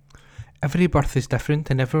 Every birth is different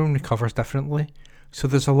and everyone recovers differently, so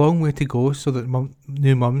there's a long way to go so that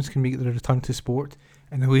new mums can make their return to sport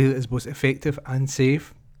in a way that is both effective and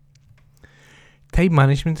safe. Time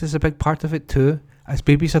management is a big part of it too, as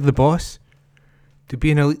babies are the boss. To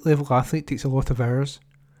be an elite level athlete takes a lot of hours.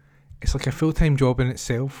 It's like a full-time job in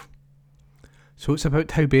itself. So it's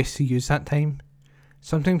about how best to use that time.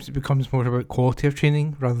 Sometimes it becomes more about quality of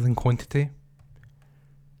training rather than quantity.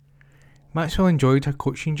 Maxwell enjoyed her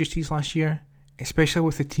coaching duties last year, especially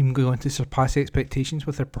with the team going on to surpass expectations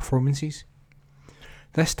with their performances.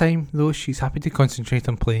 This time, though, she's happy to concentrate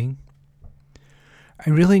on playing. I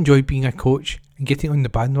really enjoyed being a coach and getting on the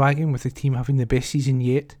bandwagon with the team having the best season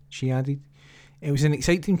yet, she added. It was an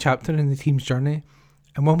exciting chapter in the team's journey,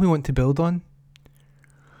 and one we want to build on.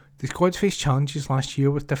 The squad faced challenges last year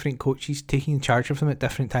with different coaches taking charge of them at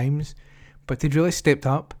different times, but they'd really stepped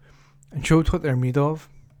up and showed what they're made of.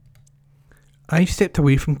 I've stepped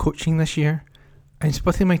away from coaching this year. I'm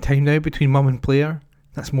splitting my time now between mum and player.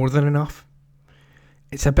 That's more than enough.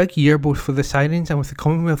 It's a big year both for the Sirens and with the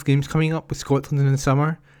Commonwealth Games coming up with Scotland in the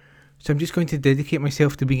summer, so I'm just going to dedicate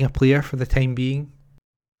myself to being a player for the time being.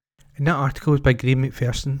 And that article was by Graham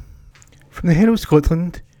McPherson. From the Herald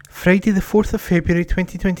Scotland, Friday the 4th of February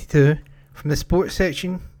 2022, from the sports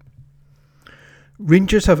section.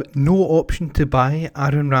 Rangers have no option to buy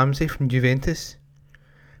Aaron Ramsey from Juventus,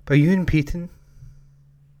 by Ewan Payton.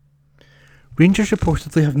 Rangers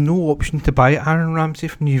reportedly have no option to buy Aaron Ramsey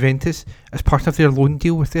from Juventus as part of their loan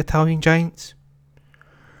deal with the Italian giants.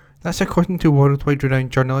 That's according to worldwide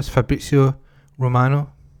renowned journalist Fabrizio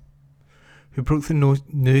Romano, who broke the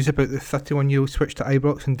news about the 31-year-old switch to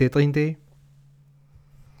Ibrox on deadline day.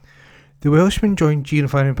 The Welshman joined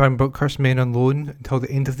Giovanni Van Bronckhorst's men on loan until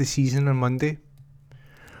the end of the season on Monday.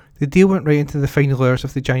 The deal went right into the final hours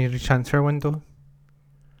of the January transfer window.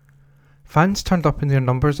 Fans turned up in their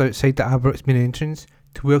numbers outside the Ibrox main entrance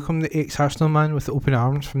to welcome the ex-Arsenal man with open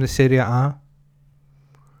arms from the Serie A.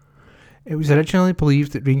 It was originally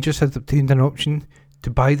believed that Rangers had obtained an option to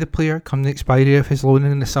buy the player come the expiry of his loan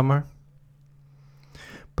in the summer,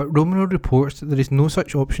 but Romano reports that there is no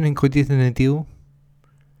such option included in the deal.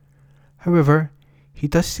 However, he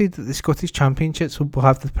does say that the Scottish Championships will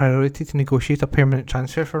have the priority to negotiate a permanent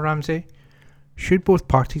transfer for Ramsey, should both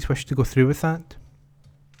parties wish to go through with that.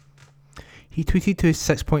 He tweeted to his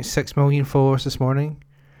 6.6 million followers this morning,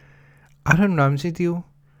 "Aaron Ramsey deal.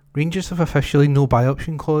 Rangers have officially no buy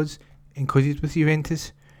option clause included with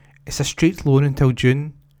Juventus. It's a straight loan until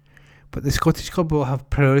June, but the Scottish club will have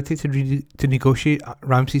priority to negotiate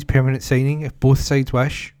Ramsey's permanent signing if both sides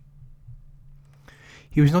wish."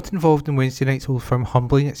 He was not involved in Wednesday night's Old Firm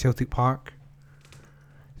humbling at Celtic Park.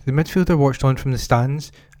 The midfielder watched on from the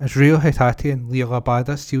stands as Rio Hatate and Leo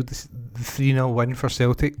Labada sealed the 3-0 win for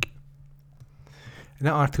Celtic. And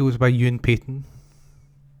that article was by Ewan Payton.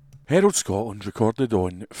 Herald Scotland recorded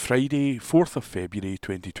on Friday, 4th of February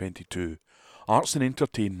 2022. Arts and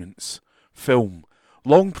Entertainments. Film.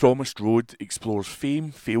 Long Promised Road explores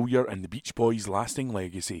fame, failure and the Beach Boys' lasting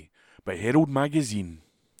legacy by Herald Magazine.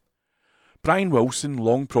 Brian Wilson,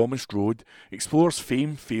 Long Promised Road explores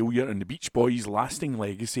fame, failure and the Beach Boys' lasting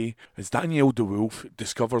legacy as Danielle DeWolf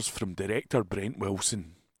discovers from director Brent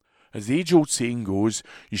Wilson. As the age-old saying goes,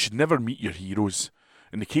 you should never meet your heroes.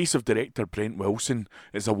 In the case of director Brent Wilson,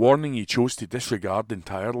 it's a warning he chose to disregard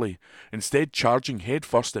entirely, instead charging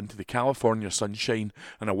headfirst into the California sunshine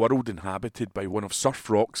and a world inhabited by one of surf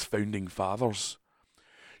rock's founding fathers.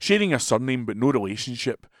 Sharing a surname but no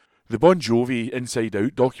relationship, the Bon Jovi Inside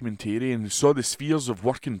Out documentarian saw the spheres of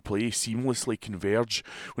work and play seamlessly converge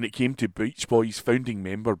when it came to Beach Boys founding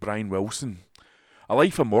member Brian Wilson. A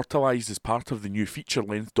life immortalised as part of the new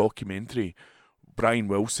feature-length documentary, Brian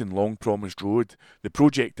Wilson, Long Promised Road, the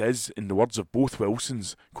project is, in the words of both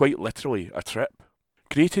Wilsons, quite literally a trip.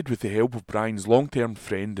 Created with the help of Brian's long-term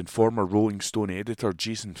friend and former Rolling Stone editor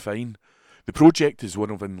Jason Fine, the project is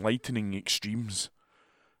one of enlightening extremes.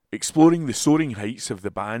 Exploring the soaring heights of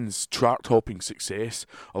the band's chart-hopping success,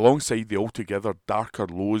 alongside the altogether darker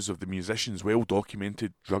lows of the musician's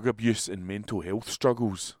well-documented drug abuse and mental health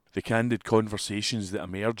struggles. The candid conversations that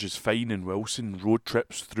emerge as Fine and Wilson road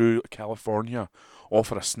trips through California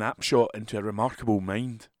offer a snapshot into a remarkable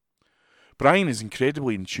mind. Brian is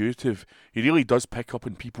incredibly intuitive. He really does pick up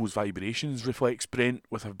on people's vibrations, reflects Brent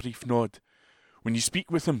with a brief nod. When you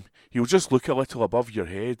speak with him, he'll just look a little above your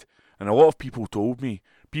head, and a lot of people told me,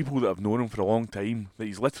 people that have known him for a long time, that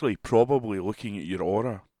he's literally probably looking at your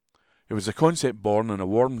aura. It was a concept born on a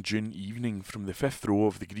warm June evening from the fifth row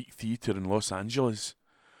of the Greek Theatre in Los Angeles.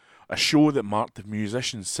 A show that marked the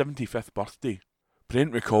musician's 75th birthday.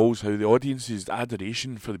 Brent recalls how the audience's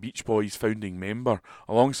adoration for the Beach Boys' founding member,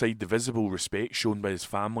 alongside the visible respect shown by his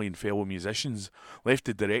family and fellow musicians, left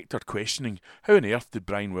the director questioning how on earth did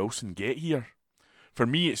Brian Wilson get here? For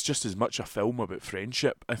me, it's just as much a film about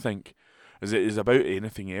friendship, I think, as it is about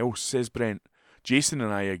anything else, says Brent. Jason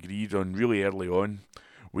and I agreed on really early on.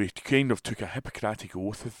 We kind of took a Hippocratic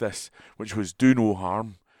oath with this, which was do no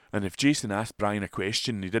harm. And if Jason asked Brian a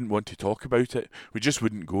question and he didn't want to talk about it, we just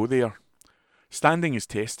wouldn't go there. Standing as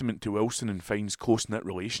testament to Wilson and Fine's close-knit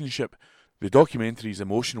relationship, the documentary's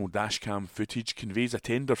emotional dashcam footage conveys a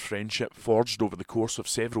tender friendship forged over the course of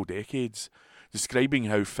several decades, describing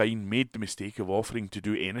how Fine made the mistake of offering to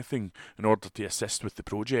do anything in order to assist with the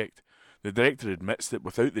project. The director admits that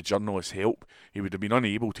without the journalist's help, he would have been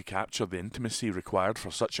unable to capture the intimacy required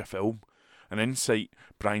for such a film, an insight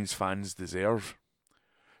Brian's fans deserve.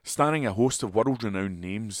 Starring a host of world-renowned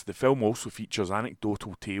names, the film also features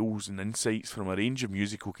anecdotal tales and insights from a range of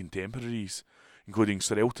musical contemporaries, including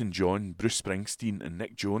Sir Elton John, Bruce Springsteen and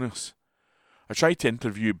Nick Jonas. I tried to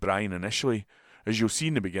interview Brian initially, as you'll see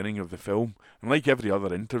in the beginning of the film, and like every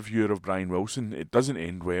other interviewer of Brian Wilson, it doesn't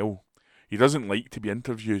end well. He doesn't like to be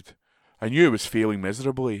interviewed. I knew I was failing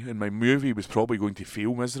miserably, and my movie was probably going to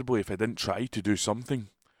fail miserably if I didn't try to do something.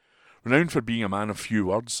 Renowned for being a man of few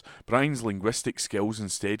words, Brian's linguistic skills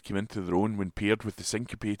instead came into their own when paired with the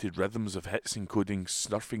syncopated rhythms of hits including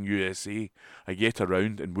Surfing USA, I Get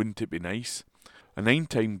Around and Wouldn't It Be Nice. A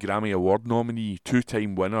 9-time Grammy Award nominee,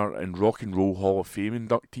 2-time winner and Rock and Roll Hall of Fame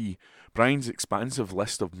inductee, Brian's expansive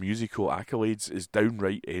list of musical accolades is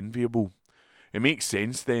downright enviable. It makes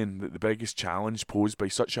sense then that the biggest challenge posed by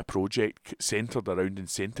such a project centred around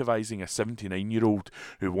incentivising a 79-year-old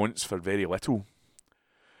who wants for very little.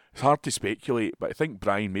 It's hard to speculate, but I think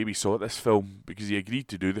Brian maybe saw this film because he agreed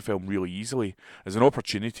to do the film really easily as an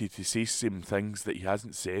opportunity to say some things that he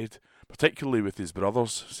hasn't said, particularly with his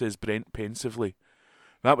brothers, says Brent pensively.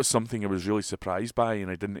 That was something I was really surprised by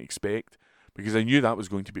and I didn't expect, because I knew that was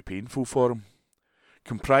going to be painful for him.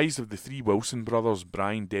 Comprised of the three Wilson brothers,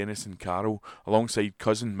 Brian, Dennis and Carol, alongside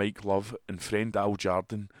cousin Mike Love and friend Al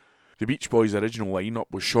Jardine, the Beach Boys' original lineup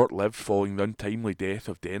was short-lived following the untimely death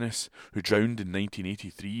of Dennis, who drowned in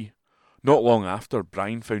 1983. Not long after,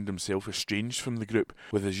 Brian found himself estranged from the group,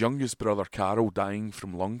 with his youngest brother Carol dying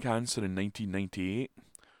from lung cancer in 1998.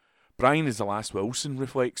 Brian is the last Wilson,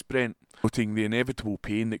 reflects Brent, noting the inevitable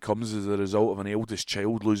pain that comes as a result of an eldest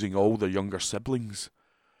child losing all their younger siblings.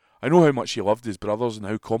 I know how much he loved his brothers and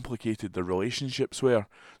how complicated their relationships were,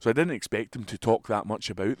 so I didn't expect him to talk that much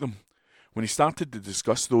about them. When he started to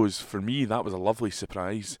discuss those, for me that was a lovely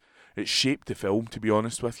surprise. It shaped the film, to be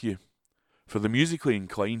honest with you. For the musically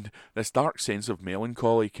inclined, this dark sense of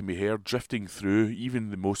melancholy can be heard drifting through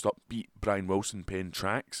even the most upbeat Brian Wilson penned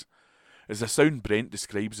tracks. It's a sound Brent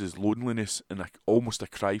describes as loneliness and almost a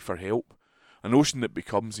cry for help, a notion that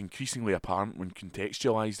becomes increasingly apparent when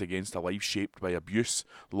contextualised against a life shaped by abuse,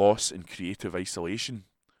 loss and creative isolation.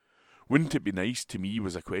 Wouldn't it be nice to me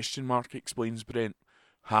was a question mark, explains Brent,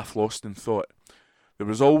 half lost in thought. There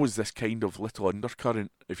was always this kind of little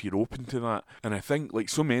undercurrent, if you're open to that, and I think, like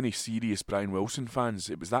so many serious Brian Wilson fans,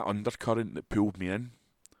 it was that undercurrent that pulled me in.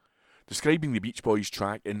 Describing the Beach Boys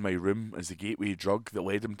track In My Room as the gateway drug that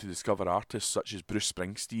led him to discover artists such as Bruce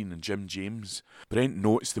Springsteen and Jim James, Brent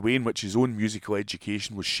notes the way in which his own musical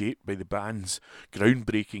education was shaped by the band's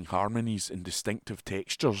groundbreaking harmonies and distinctive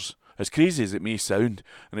textures. As crazy as it may sound,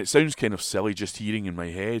 and it sounds kind of silly just hearing in my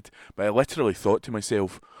head, but I literally thought to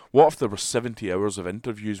myself, what if there were 70 hours of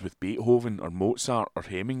interviews with Beethoven or Mozart or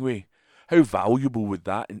Hemingway? How valuable would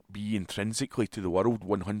that be intrinsically to the world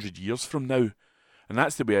 100 years from now? And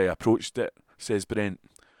that's the way I approached it, says Brent.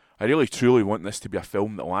 I really truly want this to be a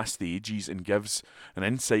film that lasts the ages and gives an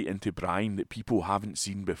insight into Brian that people haven't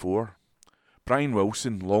seen before. Brian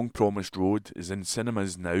Wilson, Long Promised Road is in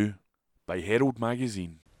cinemas now, by Herald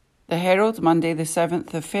Magazine. The Herald, Monday the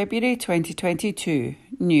 7th of February 2022.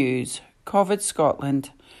 News. COVID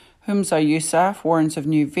Scotland. Humza Yousaf warns of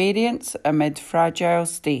new variants amid fragile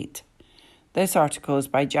state. This article is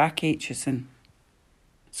by Jack Aitchison.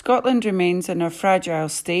 Scotland remains in a fragile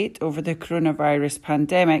state over the coronavirus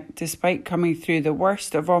pandemic despite coming through the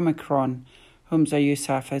worst of Omicron, Humza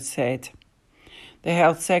Yousaf has said. The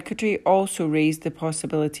Health Secretary also raised the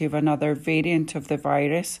possibility of another variant of the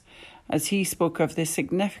virus as he spoke of the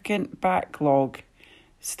significant backlog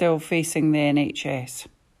still facing the NHS.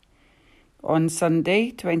 On Sunday,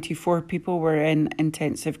 24 people were in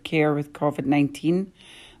intensive care with COVID-19,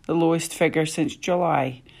 the lowest figure since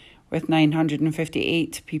July, with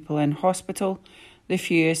 958 people in hospital, the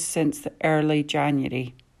fewest since early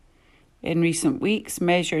January. In recent weeks,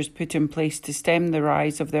 measures put in place to stem the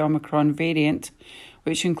rise of the Omicron variant,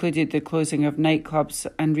 which included the closing of nightclubs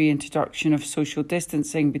and reintroduction of social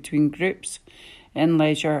distancing between groups in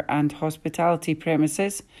leisure and hospitality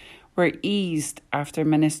premises, were eased after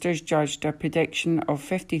ministers judged a prediction of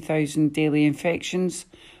 50,000 daily infections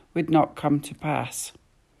would not come to pass.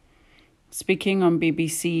 Speaking on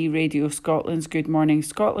BBC Radio Scotland's Good Morning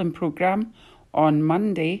Scotland programme on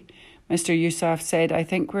Monday, Mr Yousaf said, "I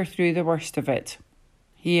think we're through the worst of it."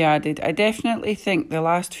 He added, "I definitely think the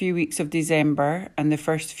last few weeks of December and the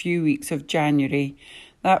first few weeks of January,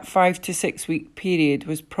 that 5 to 6 week period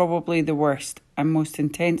was probably the worst and most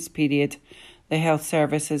intense period the health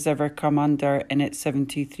service has ever come under in its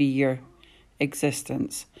 73-year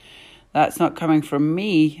existence. That's not coming from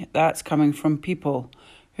me, that's coming from people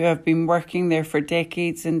who have been working there for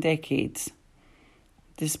decades and decades."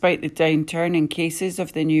 Despite the downturn in cases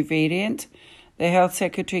of the new variant, the Health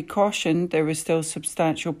Secretary cautioned there was still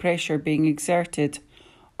substantial pressure being exerted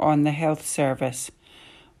on the health service.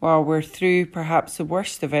 While we're through perhaps the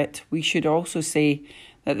worst of it, we should also say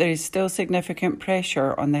that there is still significant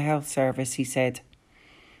pressure on the health service, he said.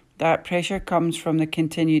 That pressure comes from the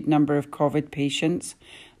continued number of COVID patients.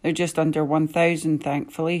 They're just under 1,000,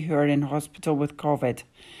 thankfully, who are in hospital with COVID.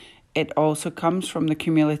 It also comes from the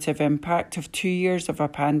cumulative impact of 2 years of a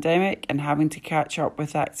pandemic and having to catch up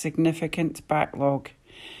with that significant backlog.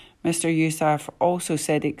 Mr Yousaf also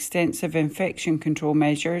said extensive infection control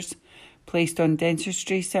measures placed on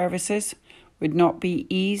dentistry services would not be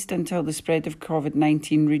eased until the spread of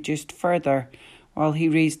COVID-19 reduced further, while he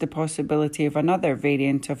raised the possibility of another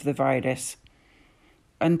variant of the virus.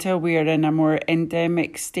 Until we are in a more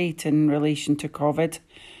endemic state in relation to COVID,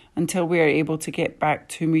 until we are able to get back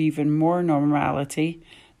to even more normality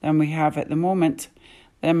than we have at the moment,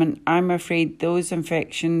 then I'm afraid those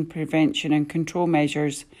infection prevention and control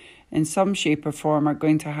measures in some shape or form are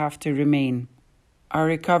going to have to remain. Our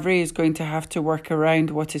recovery is going to have to work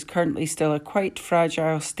around what is currently still a quite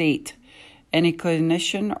fragile state. Any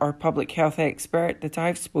clinician or public health expert that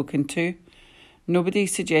I've spoken to, nobody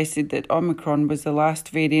suggested that Omicron was the last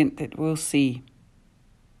variant that we'll see.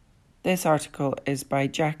 This article is by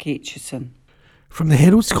Jack Aitchison. From the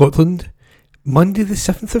Herald Scotland, Monday the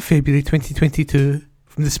 7th of February 2022,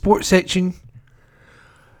 from the sports section,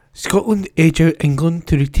 Scotland edge out England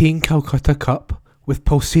to retain Calcutta Cup with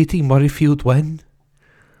pulsating Murrayfield win.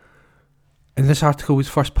 And this article was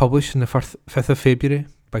first published on the 5th of February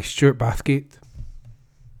by Stuart Bathgate.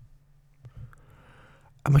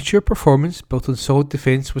 A mature performance built on solid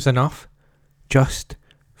defence was enough, just,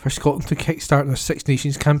 for Scotland to kickstart their Six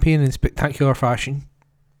Nations campaign in spectacular fashion.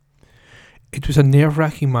 It was a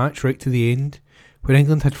nerve-wracking match right to the end, where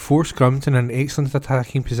England had 4 scrums in an excellent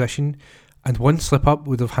attacking position, and one slip-up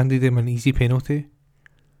would have handed them an easy penalty.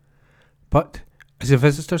 But, as the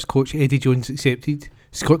visitors' coach Eddie Jones accepted,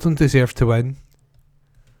 Scotland deserved to win.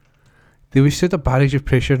 They withstood a barrage of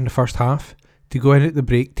pressure in the first half to go in at the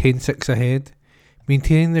break 10-6 ahead,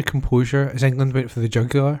 maintaining their composure as England went for the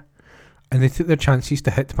jugular, and they took their chances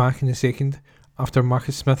to hit back in the second after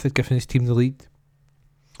Marcus Smith had given his team the lead.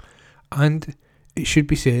 And, it should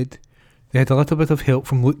be said, they had a little bit of help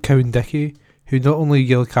from Luke Cowan-Dickie, who not only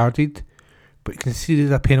yellow carded, but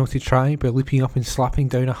conceded a penalty try by leaping up and slapping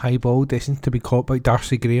down a high ball destined to be caught by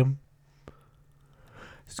Darcy Graham.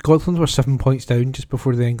 Scotland were 7 points down just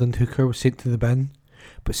before the England hooker was sent to the bin,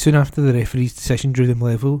 but soon after the referee's decision drew them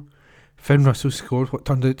level, Finn Russell scored what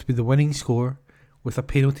turned out to be the winning score with a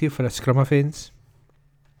penalty for a scrum offence.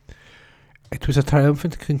 It was a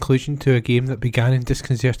triumphant conclusion to a game that began in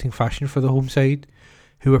disconcerting fashion for the home side,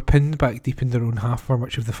 who were pinned back deep in their own half for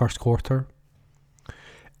much of the first quarter.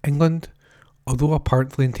 England, although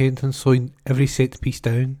apparently intent on slowing every set piece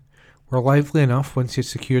down, were lively enough once they had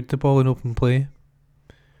secured the ball in open play.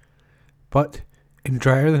 But, in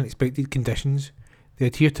drier than expected conditions, they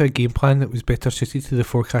adhered to a game plan that was better suited to the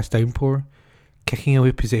forecast downpour, kicking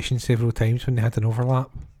away possession several times when they had an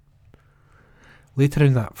overlap. Later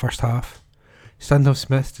in that first half, Standoff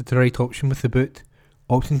Smith did the right option with the boot,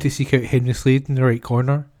 opting to seek out Henry Slade in the right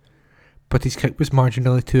corner, but his kick was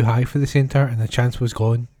marginally too high for the centre and the chance was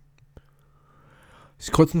gone.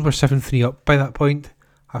 Scotland were 7-3 up by that point,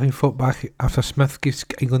 having fought back after Smith gives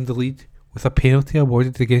England the lead with a penalty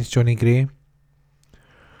awarded against Johnny Gray.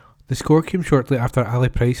 The score came shortly after Ali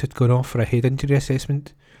Price had gone off for a head injury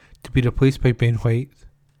assessment to be replaced by Ben White.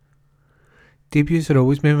 Debuts are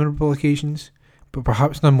always memorable occasions, but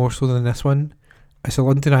perhaps none more so than this one, as the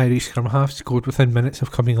London Irish scrum half scored within minutes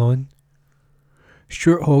of coming on.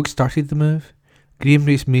 Stuart Hogg started the move. Graham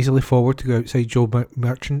raced mazily forward to go outside Joe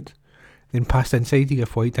Merchant, then passed inside to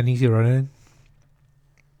give White an easy run in.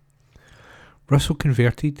 Russell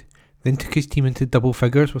converted, then took his team into double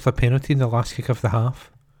figures with a penalty in the last kick of the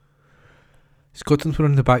half. Scotland were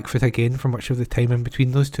on the back foot again for much of the time in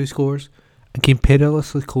between those two scores, and came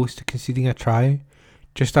perilously close to conceding a try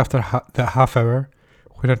just after that half hour,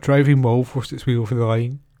 when a driving ball forced its way over the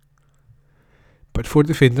line. But 4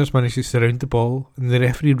 defenders managed to surround the ball, and the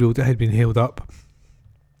referee ruled it had been held up.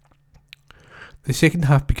 The second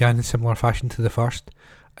half began in similar fashion to the first,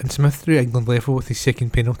 and Smith threw England level with his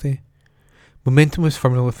second penalty. Momentum was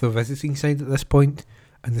firmly with the visiting side at this point,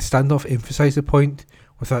 and the standoff emphasised the point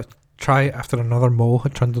with a try after another maul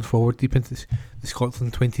had trundled forward deep into the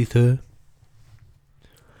Scotland 22.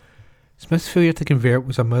 Smith's failure to convert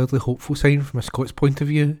was a mildly hopeful sign from a Scots point of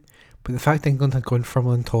view, but the fact England had gone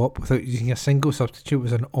firmly on top without using a single substitute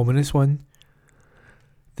was an ominous one.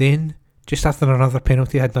 Then, just after another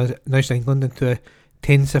penalty had nudged England into a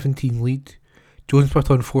 10-17 lead, Jones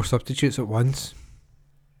put on 4 substitutes at once.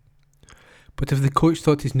 But if the coach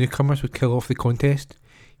thought his newcomers would kill off the contest,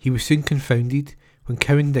 he was soon confounded when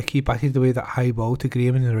Cowan-Dickie batted away that high ball to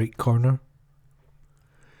Graham in the right corner.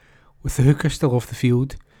 With the hooker still off the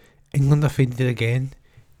field, England offended again,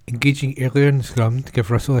 engaging earlier in the scrum to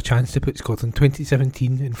give Russell a chance to put Scotland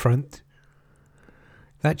 2017 in front.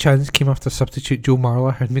 That chance came after substitute Joe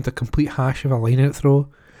Marler had made a complete hash of a line-out throw,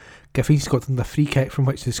 giving Scotland a free kick from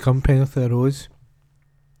which the scrum penalty arose.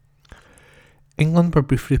 England were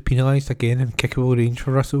briefly penalised again in kickable range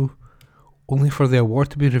for Russell, only for the award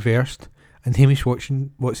to be reversed and Hamish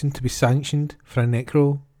Watson to be sanctioned for a neck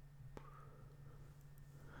roll.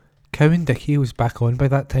 Cowan-Dickie was back on by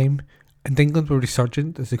that time, and England were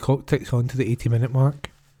resurgent as the clock ticked on to the 80-minute mark.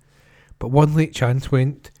 But one late chance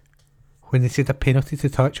went when they set a penalty to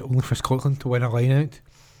touch only for Scotland to win a line-out,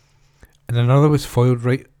 and another was foiled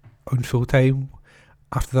right on full time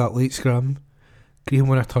after that late scrum. Graham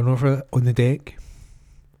won a turnover on the deck.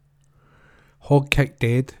 Hogg kicked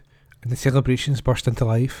dead, and the celebrations burst into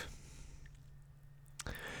life.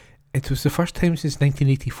 It was the first time since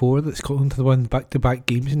 1984 that Scotland had won back-to-back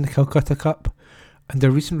games in the Calcutta Cup, and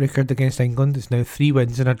their recent record against England is now 3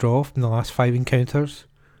 wins and a draw from the last 5 encounters.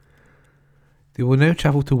 They will now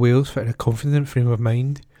travel to Wales in a confident frame of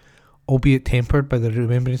mind, albeit tempered by the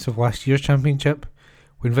remembrance of last year's championship,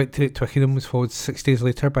 when victory at Twickenham was followed 6 days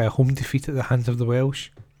later by a home defeat at the hands of the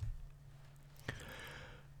Welsh.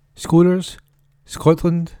 Scorers: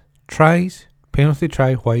 Scotland, tries, penalty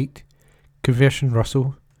try White, conversion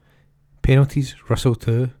Russell, penalties Russell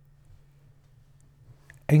 2.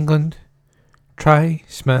 England, try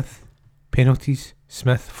Smith, penalties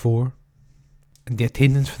Smith 4. And the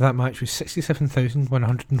attendance for that match was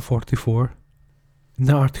 67,144. And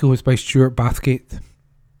that article was by Stuart Bathgate.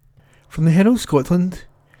 From the Herald Scotland,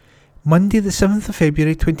 Monday the 7th of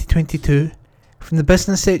February 2022, from the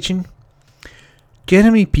business section,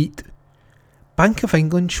 Jeremy Peat, Bank of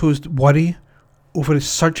England shows worry over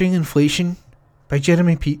surging inflation, by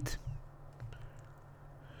Jeremy Peat.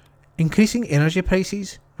 Increasing energy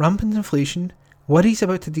prices, rampant inflation, worries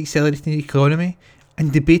about a decelerating economy,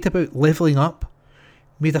 and debate about levelling up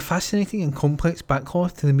made a fascinating and complex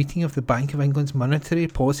backcloth to the meeting of the Bank of England's Monetary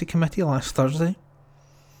Policy Committee last Thursday.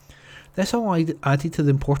 This all added to the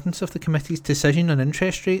importance of the committee's decision on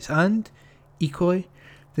interest rates and, equally,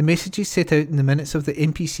 the messages set out in the minutes of the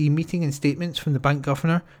MPC meeting and statements from the bank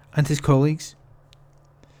governor and his colleagues.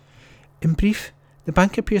 In brief, the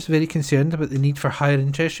bank appears very concerned about the need for higher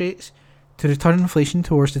interest rates to return inflation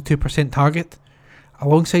towards the 2% target,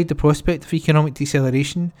 alongside the prospect of economic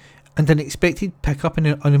deceleration and an expected pickup in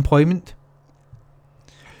unemployment.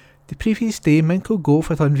 The previous day, Minco Gove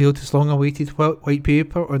had unveiled his long-awaited white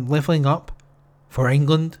paper on levelling up for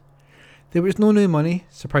England. There was no new money,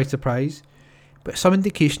 surprise surprise, but some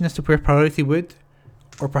indication as to where priority would,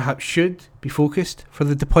 or perhaps should, be focused for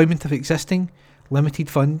the deployment of existing, limited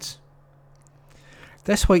funds.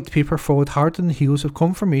 This white paper followed hard on the heels of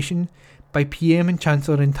confirmation by PM and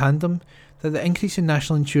Chancellor in tandem that the increase in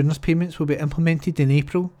national insurance payments will be implemented in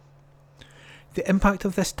April. The impact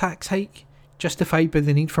of this tax hike, justified by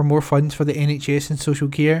the need for more funds for the NHS and social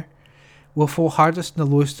care, will fall hardest in the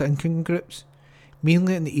lowest income groups,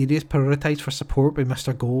 mainly in the areas prioritised for support by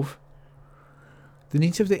Mr Gove. The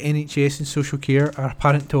needs of the NHS and social care are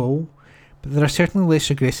apparent to all, but there are certainly less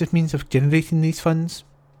aggressive means of generating these funds.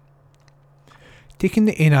 Taking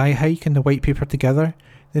the NI hike and the white paper together,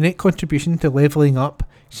 the net contribution to levelling up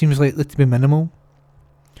seems likely to be minimal.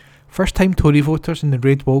 First-time Tory voters in the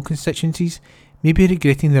Red Wall constituencies may be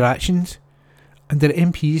regretting their actions, and their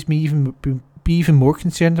MPs may even be even more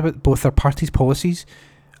concerned about both their party's policies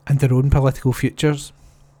and their own political futures.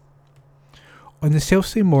 On the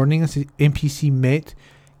self-same morning as the MPC met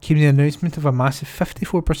came the announcement of a massive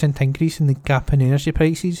 54% increase in the gap in energy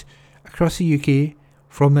prices across the UK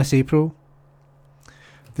from this April.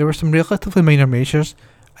 There were some relatively minor measures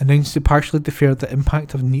announced to partially defer the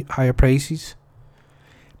impact of higher prices,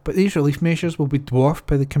 but these relief measures will be dwarfed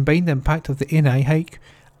by the combined impact of the NI hike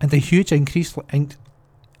and the huge increase inked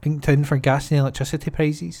in for gas and electricity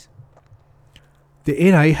prices. The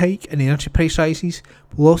NI hike and energy price rises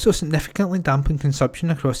will also significantly dampen consumption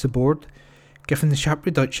across the board, given the sharp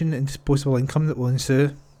reduction in disposable income that will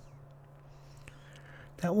ensue.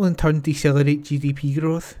 That will in turn decelerate GDP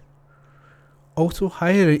growth. Also,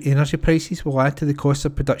 higher energy prices will add to the cost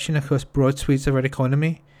of production across broad swathes of our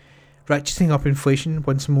economy, ratcheting up inflation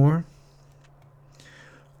once more.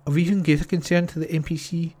 Of even greater concern to the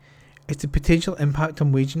MPC is the potential impact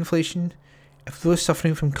on wage inflation if those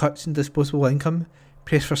suffering from cuts in disposable income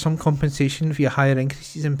press for some compensation via higher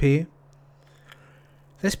increases in pay.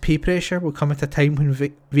 This pay pressure will come at a time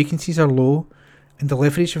when vacancies are low and the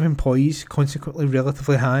leverage of employees consequently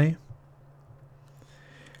relatively high.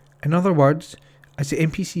 In other words, as the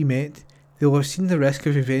MPC met, they will have seen the risk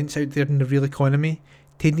of events out there in the real economy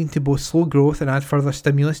tending to both slow growth and add further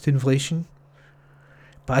stimulus to inflation.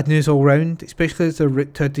 Bad news all round, especially as the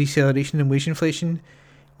route to a deceleration in wage inflation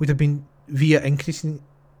would have been via increasing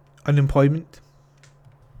unemployment.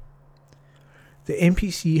 The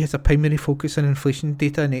MPC has a primary focus on inflation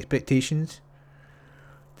data and expectations.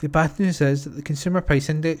 The bad news is that the Consumer Price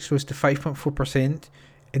Index rose to 5.4%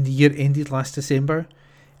 in the year ended last December,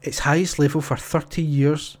 its highest level for 30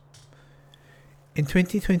 years. In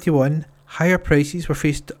 2021, higher prices were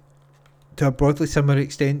faced to a broadly similar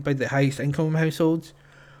extent by the highest income households,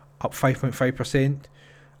 up 5.5%,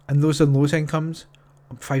 and those on lowest incomes,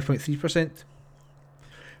 up 5.3%.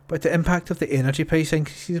 But the impact of the energy price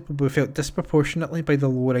increases will be felt disproportionately by the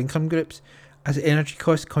lower income groups, as energy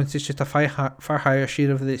costs constitute a far higher share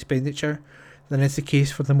of the expenditure than is the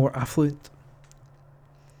case for the more affluent.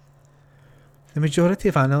 The majority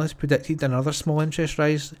of analysts predicted another small interest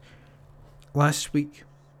rise last week.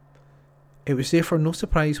 It was therefore no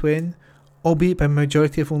surprise when, albeit by a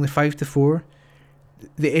majority of only 5 to 4,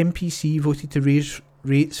 the MPC voted to raise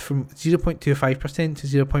rates from 0.25% to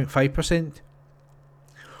 0.5%.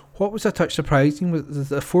 What was a touch surprising was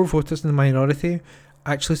that the 4 voters in the minority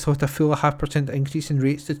actually sought a full 0.5% increase in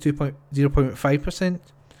rates to 0.5%.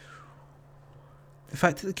 The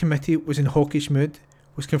fact that the committee was in hawkish mood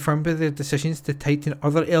was confirmed by their decisions to tighten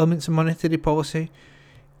other elements of monetary policy,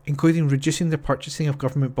 including reducing the purchasing of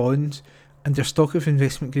government bonds and their stock of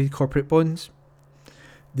investment-grade corporate bonds.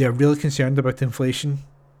 They are really concerned about inflation.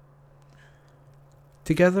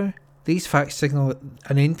 Together, these facts signal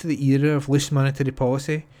an end to the era of loose monetary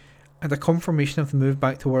policy and a confirmation of the move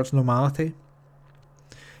back towards normality.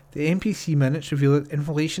 The MPC minutes reveal that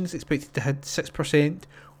inflation is expected to hit 6%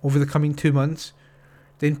 over the coming 2 months,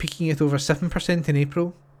 then peaking at over 7% in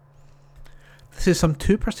April. This is some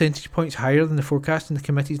 2 percentage points higher than the forecast in the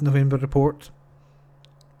committee's November report.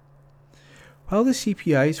 While the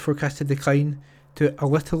CPI is forecast to decline to a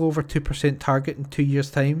little over 2% target in 2 years'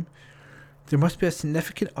 time, there must be a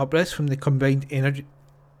significant uplift from the combined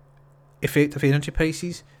effect of energy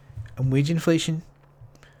prices and wage inflation.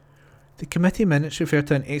 The committee minutes refer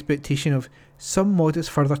to an expectation of some modest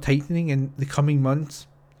further tightening in the coming months.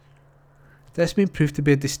 This may prove to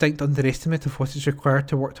be a distinct underestimate of what is required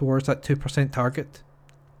to work towards that 2% target.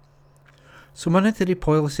 So monetary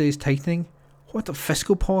policy is tightening. What of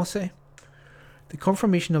fiscal policy? The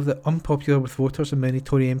confirmation of the unpopular with voters and many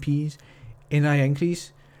Tory MPs NI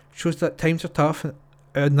increase shows that times are tough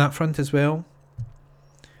on that front as well.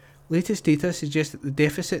 Latest data suggests that the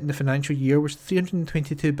deficit in the financial year was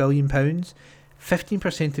 £322 billion,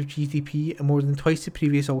 15% of GDP and more than twice the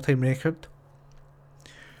previous all-time record.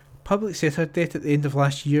 Public sector debt at the end of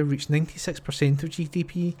last year reached 96% of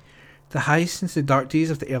GDP, the highest since the dark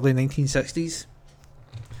days of the early 1960s.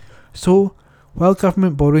 So, while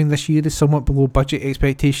government borrowing this year is somewhat below budget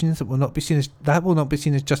expectations, that will not be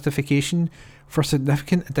seen as justification for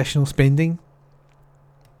significant additional spending.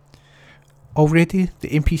 Already, the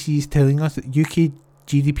MPC is telling us that UK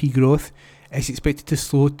GDP growth is expected to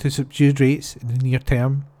slow to subdued rates in the near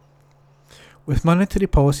term. With monetary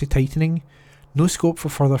policy tightening, no scope for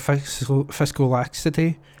further fiscal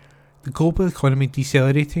laxity, the global economy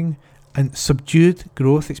decelerating, and subdued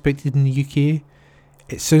growth expected in the UK,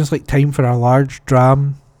 it sounds like time for a large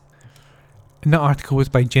dram. And that article was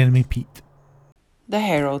by Jeremy Peat. The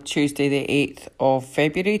Herald, Tuesday the 8th of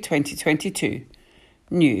February 2022.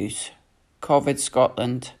 News. COVID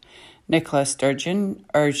Scotland. Nicola Sturgeon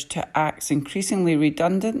urged to axe increasingly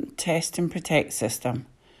redundant test and protect system.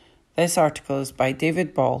 This article is by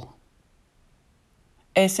David Ball.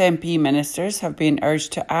 SNP ministers have been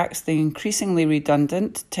urged to axe the increasingly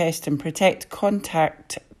redundant test and protect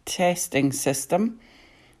contact testing system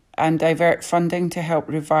and divert funding to help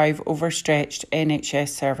revive overstretched NHS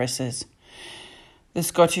services. The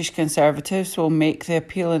Scottish Conservatives will make the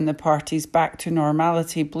appeal in the party's Back to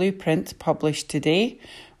Normality blueprint published today,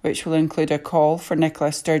 which will include a call for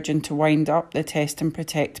Nicola Sturgeon to wind up the Test and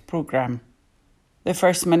Protect programme. The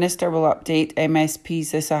First Minister will update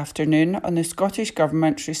MSPs this afternoon on the Scottish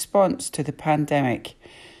Government's response to the pandemic.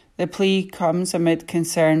 The plea comes amid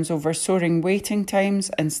concerns over soaring waiting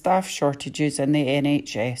times and staff shortages in the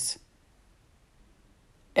NHS.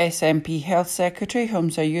 SNP Health Secretary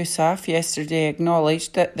Humza Yousaf yesterday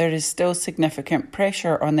acknowledged that there is still significant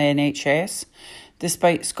pressure on the NHS,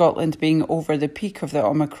 despite Scotland being over the peak of the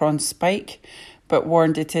Omicron spike, but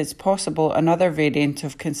warned it is possible another variant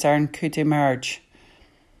of concern could emerge.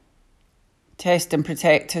 Test and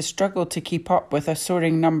Protect has struggled to keep up with a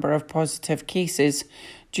soaring number of positive cases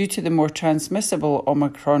due to the more transmissible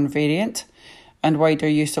Omicron variant and wider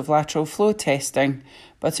use of lateral flow testing,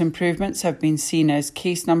 but improvements have been seen as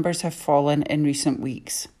case numbers have fallen in recent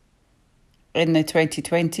weeks. In the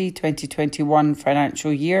 2020-2021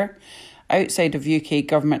 financial year, outside of UK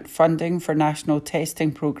government funding for national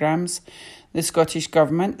testing programmes, the Scottish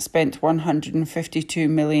Government spent £152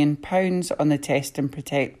 million on the Test and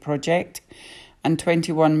Protect project and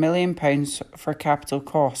 £21 million for capital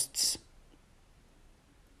costs.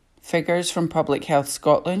 Figures from Public Health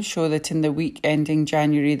Scotland show that in the week ending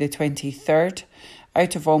January the 23rd,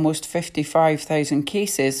 out of almost 55,000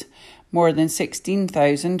 cases, more than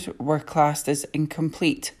 16,000 were classed as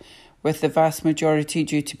incomplete, with the vast majority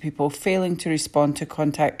due to people failing to respond to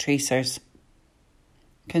contact tracers.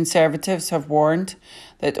 Conservatives have warned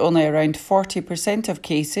that only around 40% of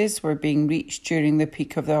cases were being reached during the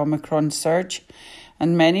peak of the Omicron surge,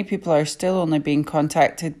 and many people are still only being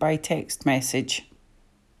contacted by text message.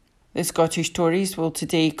 The Scottish Tories will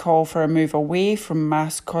today call for a move away from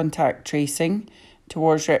mass contact tracing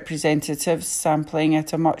towards representatives sampling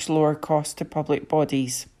at a much lower cost to public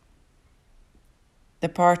bodies. The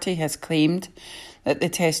party has claimed that the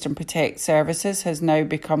Test and Protect services has now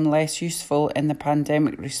become less useful in the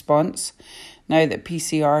pandemic response, now that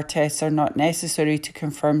PCR tests are not necessary to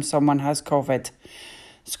confirm someone has COVID.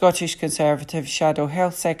 Scottish Conservative Shadow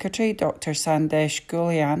Health Secretary Dr Sandesh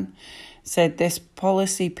Gullian said this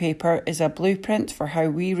policy paper is a blueprint for how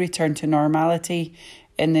we return to normality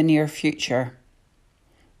in the near future.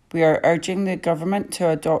 We are urging the government to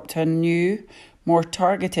adopt a new, more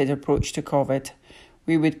targeted approach to COVID.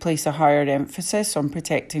 We would place a higher emphasis on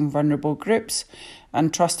protecting vulnerable groups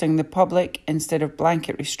and trusting the public instead of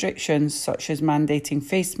blanket restrictions such as mandating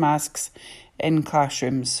face masks in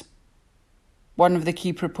classrooms. One of the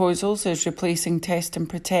key proposals is replacing Test and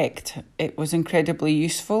Protect. It was incredibly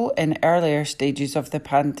useful in earlier stages of the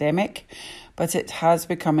pandemic, but it has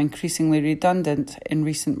become increasingly redundant in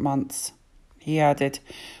recent months. He added,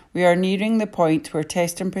 We are nearing the point where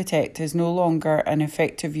Test and Protect is no longer an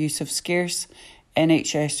effective use of scarce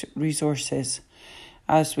NHS resources.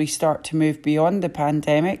 As we start to move beyond the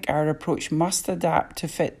pandemic, our approach must adapt to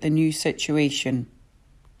fit the new situation.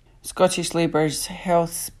 Scottish Labour's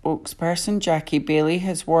health spokesperson Jackie Baillie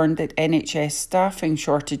has warned that NHS staffing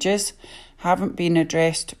shortages haven't been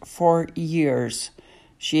addressed for years.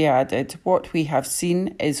 She added, "What we have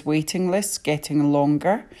seen is waiting lists getting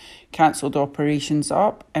longer, cancelled operations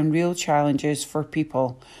up, and real challenges for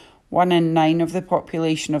people. 1 in 9 of the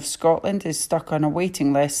population of Scotland is stuck on a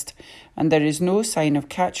waiting list, and there is no sign of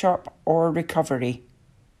catch-up or recovery."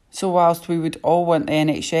 So whilst we would all want the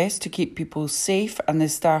NHS to keep people safe and the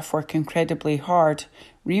staff work incredibly hard,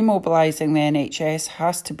 remobilising the NHS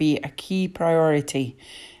has to be a key priority.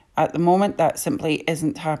 At the moment, that simply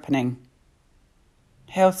isn't happening.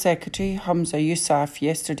 Health Secretary Humza Yousaf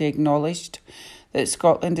yesterday acknowledged that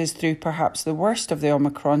Scotland is through perhaps the worst of the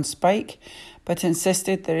Omicron spike, but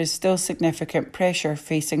insisted there is still significant pressure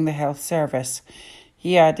facing the health service.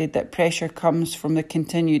 He added that pressure comes from the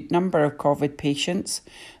continued number of COVID patients.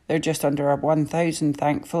 They're just under 1,000,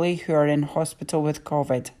 thankfully, who are in hospital with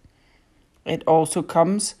COVID. It also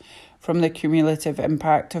comes from the cumulative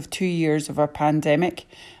impact of 2 years of a pandemic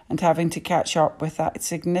and having to catch up with that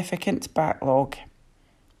significant backlog.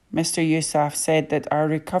 Mr. Yousaf said that our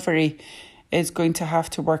recovery is going to have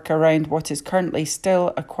to work around what is currently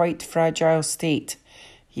still a quite fragile state.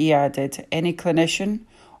 He added, "Any clinician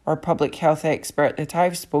or public health expert that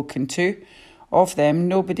I've spoken to, of them,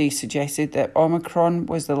 nobody suggested that Omicron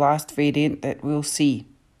was the last variant that we'll see."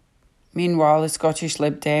 Meanwhile, the Scottish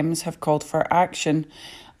Lib Dems have called for action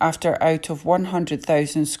after out of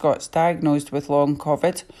 100,000 Scots diagnosed with long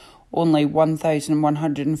COVID, only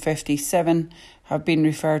 1,157 have been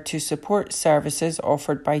referred to support services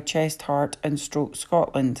offered by Chest, Heart and Stroke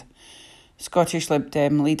Scotland. Scottish Lib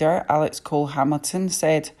Dem leader Alex Cole-Hamilton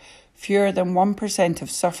said fewer than 1% of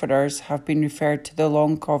sufferers have been referred to the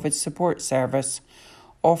long COVID support service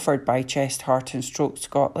offered by Chest, Heart and Stroke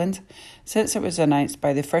Scotland since it was announced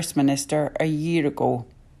by the First Minister a year ago.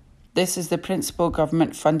 This is the principal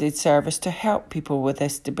government-funded service to help people with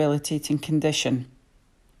this debilitating condition.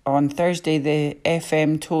 On Thursday, the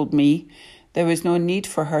FM told me there was no need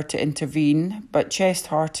for her to intervene, but Chest,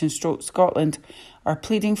 Heart and Stroke Scotland are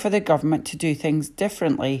pleading for the government to do things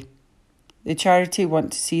differently. The charity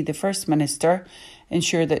want to see the First Minister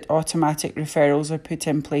ensure that automatic referrals are put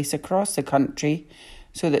in place across the country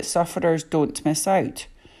so that sufferers don't miss out.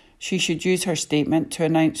 She should use her statement to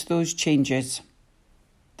announce those changes.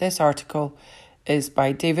 This article is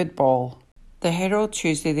by David Ball. The Herald,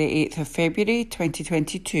 Tuesday the 8th of February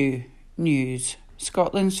 2022. News.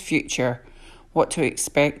 Scotland's future. What to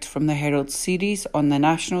expect from the Herald series on the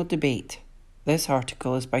national debate. This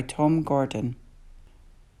article is by Tom Gordon.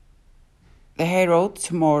 The Herald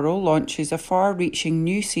tomorrow launches a far-reaching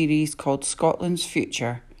new series called Scotland's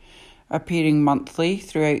Future. Appearing monthly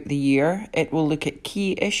throughout the year, it will look at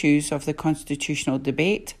key issues of the constitutional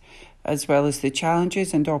debate, as well as the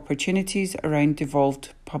challenges and opportunities around devolved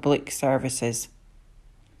public services.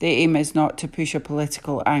 The aim is not to push a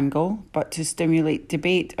political angle, but to stimulate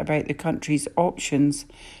debate about the country's options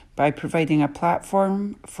by providing a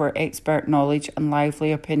platform for expert knowledge and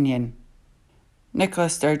lively opinion. Nicola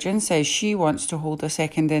Sturgeon says she wants to hold a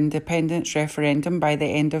second independence referendum by the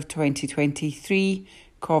end of 2023,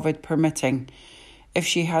 COVID permitting. If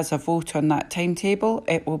she has a vote on that timetable,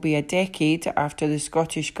 it will be a decade after the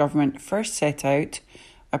Scottish Government first set out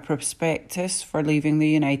a prospectus for leaving the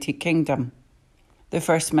United Kingdom. The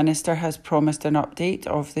First Minister has promised an update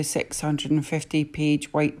of the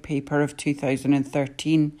 650-page white paper of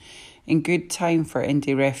 2013 in good time for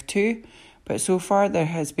IndyRef 2, but so far there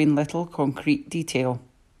has been little concrete detail.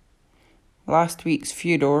 Last week's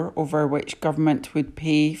furore over which government would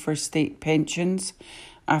pay for state pensions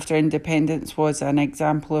after independence was an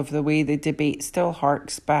example of the way the debate still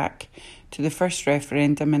harks back to the first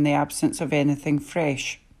referendum in the absence of anything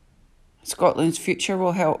fresh. Scotland's Future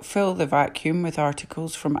will help fill the vacuum with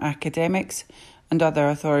articles from academics and other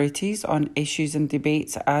authorities on issues and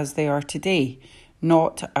debates as they are today,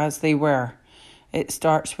 not as they were. It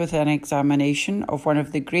starts with an examination of one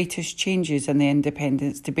of the greatest changes in the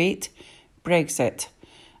independence debate, Brexit,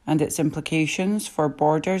 and its implications for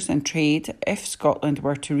borders and trade if Scotland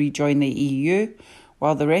were to rejoin the EU,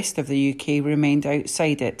 while the rest of the UK remained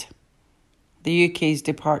outside it. The UK's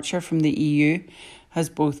departure from the EU has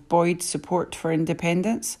both buoyed support for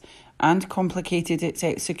independence and complicated its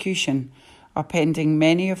execution, upending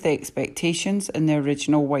many of the expectations in the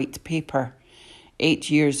original white paper. 8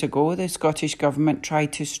 years ago, the Scottish Government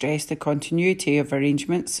tried to stress the continuity of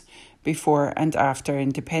arrangements before and after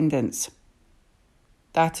independence.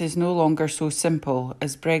 That is no longer so simple,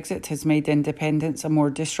 as Brexit has made independence a more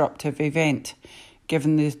disruptive event,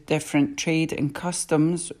 given the different trade and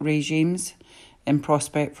customs regimes in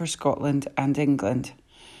prospect for Scotland and England.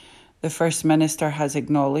 The First Minister has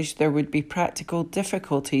acknowledged there would be practical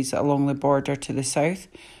difficulties along the border to the south,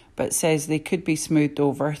 but says they could be smoothed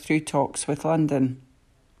over through talks with London.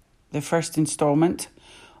 The first instalment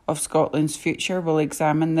of Scotland's Future will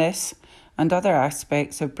examine this and other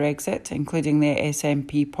aspects of Brexit, including the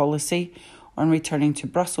SNP policy on returning to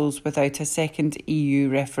Brussels without a second EU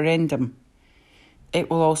referendum. It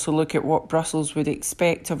will also look at what Brussels would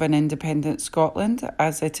expect of an independent Scotland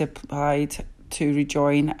as it applied to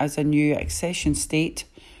rejoin as a new accession state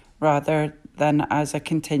rather than as a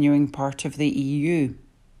continuing part of the EU.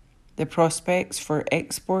 The prospects for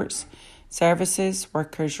exports, services,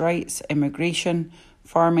 workers' rights, immigration,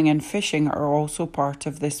 farming and fishing are also part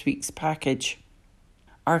of this week's package.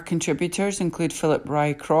 Our contributors include Philip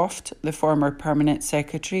Rycroft, the former Permanent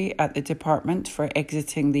Secretary at the Department for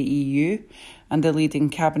Exiting the EU and the leading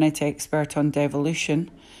Cabinet expert on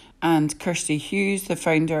devolution, and Kirsty Hughes, the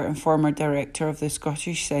founder and former director of the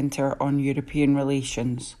Scottish Centre on European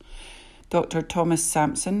Relations. Dr. Thomas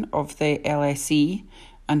Sampson of the LSE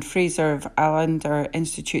and Fraser of Allender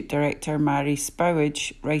Institute Director Mary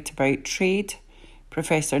Spowage write about trade.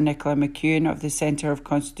 Professor Nicola McEwen of the Centre of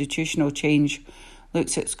Constitutional Change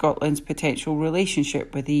looks at Scotland's potential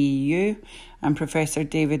relationship with the EU, and Professor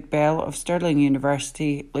David Bell of Stirling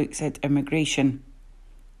University looks at immigration.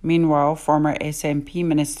 Meanwhile, former SNP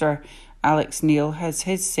Minister Alex Neil has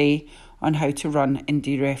his say on how to run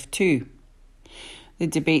IndyRef 2. The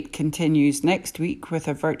debate continues next week with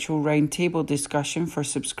a virtual roundtable discussion for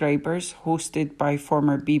subscribers hosted by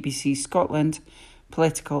former BBC Scotland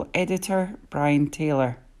political editor Brian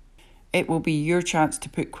Taylor. It will be your chance to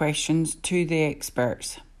put questions to the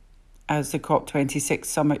experts. As the COP26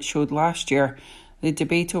 summit showed last year, the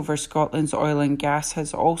debate over Scotland's oil and gas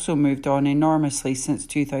has also moved on enormously since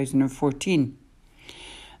 2014.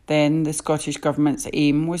 Then the Scottish Government's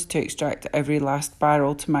aim was to extract every last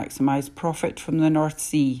barrel to maximise profit from the North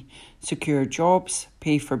Sea, secure jobs,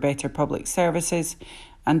 pay for better public services,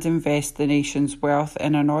 and invest the nation's wealth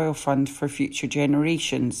in an oil fund for future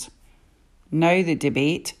generations. Now the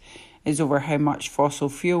debate is over how much fossil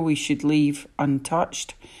fuel we should leave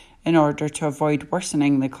untouched in order to avoid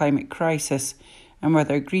worsening the climate crisis, and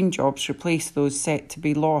whether green jobs replace those set to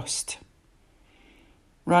be lost.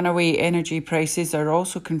 Runaway energy prices are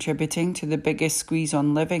also contributing to the biggest squeeze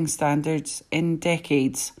on living standards in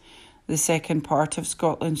decades. The second part of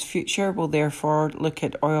Scotland's Future will therefore look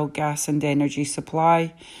at oil, gas and energy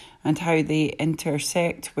supply and how they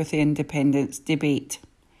intersect with the independence debate.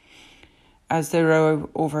 As the row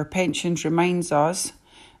over pensions reminds us,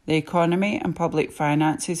 the economy and public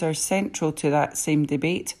finances are central to that same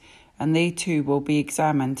debate, and they too will be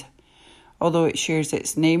examined. Although it shares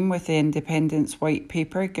its name with the Independence White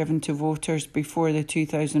Paper given to voters before the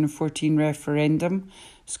 2014 referendum,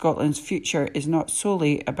 Scotland's Future is not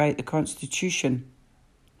solely about the Constitution.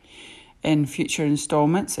 In future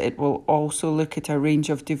instalments, it will also look at a range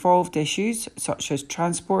of devolved issues such as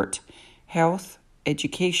transport, health,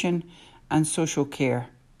 education and social care.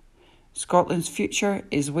 Scotland's Future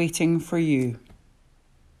is waiting for you.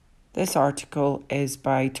 This article is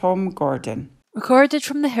by Tom Gordon. Recorded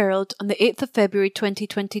from the Herald on the 8th of February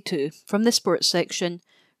 2022 from the sports section,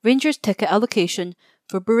 Rangers ticket allocation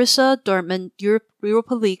for Borussia Dortmund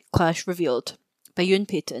Europa League clash revealed by Ewan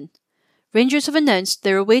Payton. Rangers have announced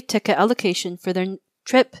their away ticket allocation for their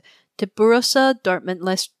trip to Borussia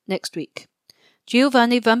Dortmund next week.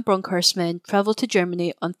 Giovanni van Bronckhorst's men travel to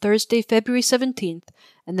Germany on Thursday, February 17th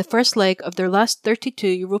in the first leg of their last 32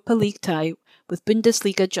 Europa League tie with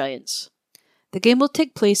Bundesliga giants. The game will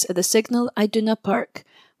take place at the Signal Iduna Park,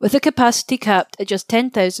 with a capacity capped at just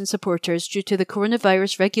 10,000 supporters due to the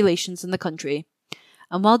coronavirus regulations in the country.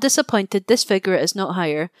 And while disappointed this figure is not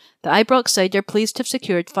higher, the Ibrox side are pleased to have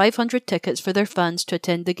secured 500 tickets for their fans to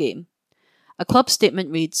attend the game. A club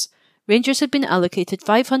statement reads, Rangers had been allocated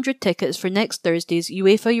 500 tickets for next Thursday's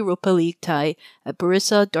UEFA Europa League tie at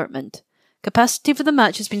Borussia Dortmund. Capacity for the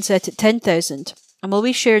match has been set at 10,000. And while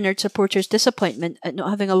we share in our supporters' disappointment at not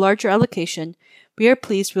having a larger allocation, we are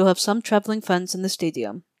pleased we'll have some travelling fans in the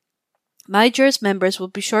stadium. MyJers members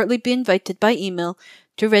will shortly be invited by email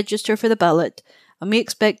to register for the ballot, and we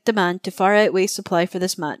expect demand to far outweigh supply for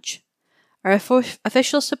this match. Our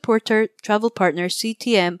official supporter travel partner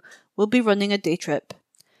CTM will be running a day trip.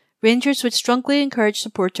 Rangers would strongly encourage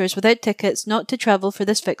supporters without tickets not to travel for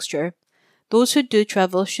this fixture. Those who do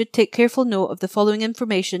travel should take careful note of the following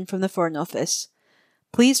information from the Foreign Office.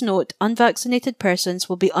 Please note, unvaccinated persons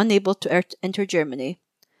will be unable to enter Germany.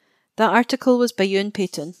 That article was by Ewan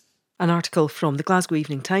Payton. An article from the Glasgow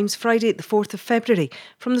Evening Times, Friday the 4th of February,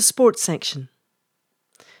 from the sports section.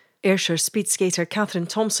 Ayrshire speed skater Catherine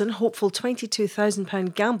Thompson hopeful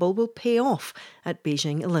 £22,000 gamble will pay off at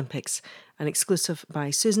Beijing Olympics. An exclusive by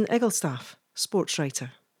Susan Egglestaff, sports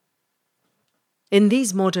writer. In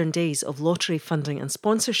these modern days of lottery funding and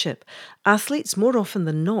sponsorship, athletes more often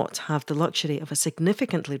than not have the luxury of a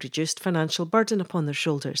significantly reduced financial burden upon their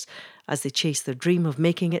shoulders as they chase their dream of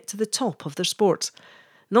making it to the top of their sport.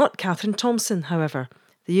 Not Catherine Thompson, however.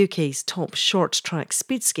 The UK's top short-track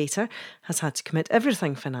speed skater has had to commit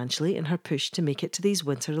everything financially in her push to make it to these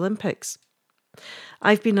Winter Olympics.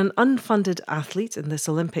 I've been an unfunded athlete in this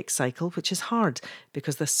Olympic cycle, which is hard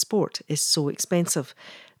because this sport is so expensive.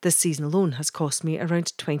 This season alone has cost me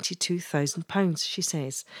around £22,000, she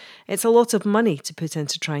says. It's a lot of money to put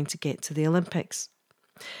into trying to get to the Olympics.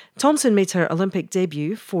 Thompson made her Olympic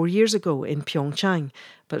debut 4 years ago in Pyeongchang,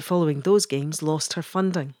 but following those games lost her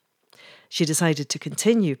funding. She decided to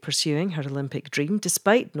continue pursuing her Olympic dream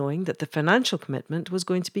despite knowing that the financial commitment was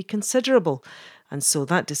going to be considerable, and so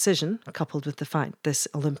that decision, coupled with the fact this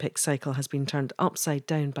Olympic cycle has been turned upside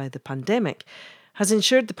down by the pandemic, has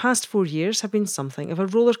ensured the past 4 years have been something of a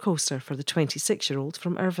roller coaster for the 26-year-old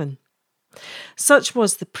from Irvine. Such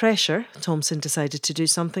was the pressure, Thompson decided to do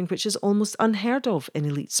something which is almost unheard of in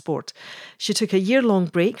elite sport. She took a year-long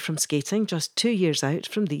break from skating just 2 years out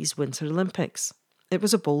from these Winter Olympics. It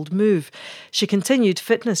was a bold move. She continued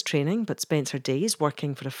fitness training but spent her days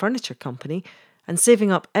working for a furniture company and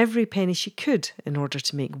saving up every penny she could in order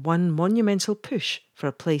to make one monumental push for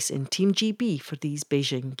a place in Team GB for these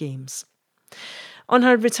Beijing Games. On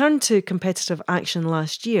her return to competitive action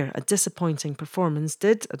last year, a disappointing performance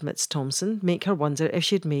did, admits Thompson, make her wonder if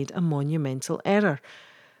she'd made a monumental error.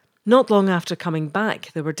 Not long after coming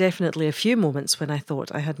back, there were definitely a few moments when I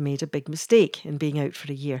thought I had made a big mistake in being out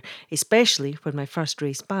for a year, especially when my first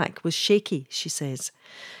race back was shaky, she says.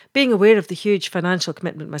 Being aware of the huge financial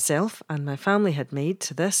commitment myself and my family had made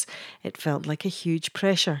to this, it felt like a huge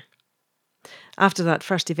pressure. After that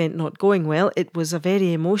first event not going well, it was a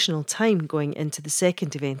very emotional time going into the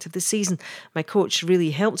second event of the season. My coach really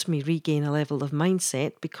helped me regain a level of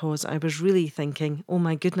mindset because I was really thinking, oh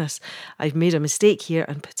my goodness, I've made a mistake here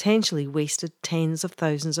and potentially wasted tens of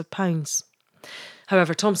thousands of pounds.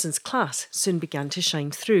 However, Thompson's class soon began to shine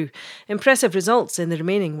through. Impressive results in the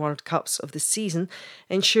remaining World Cups of the season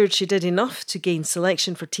ensured she did enough to gain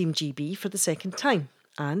selection for Team GB for the second time.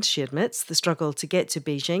 And, she admits, the struggle to get to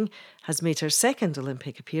Beijing has made her second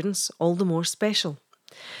Olympic appearance all the more special.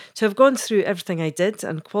 To have gone through everything I did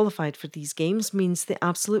and qualified for these games means the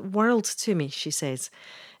absolute world to me, she says.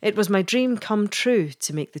 It was my dream come true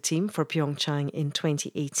to make the team for Pyeongchang in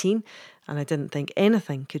 2018, and I didn't think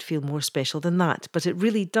anything could feel more special than that, but it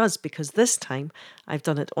really does because this time I've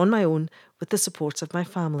done it on my own with the support of my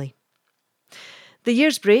family. The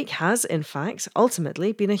year's break has, in fact,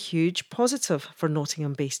 ultimately been a huge positive for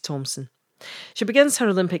Nottingham-based Thompson. She begins her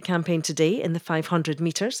Olympic campaign today in the 500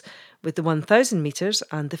 metres, with the 1,000 metres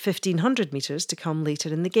and the 1,500 metres to come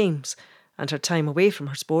later in the Games, and her time away from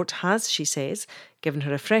her sport has, she says, given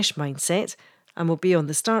her a fresh mindset and will be on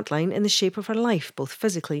the start line in the shape of her life, both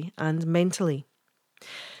physically and mentally.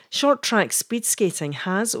 Short-track speed skating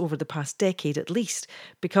has, over the past decade at least,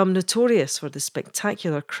 become notorious for the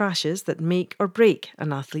spectacular crashes that make or break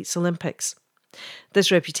an athlete's Olympics.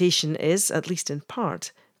 This reputation is, at least in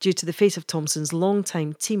part, due to the fate of Thompson's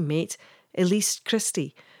long-time teammate, Elise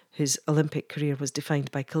Christie, whose Olympic career was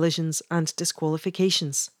defined by collisions and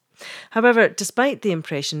disqualifications. However, despite the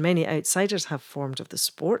impression many outsiders have formed of the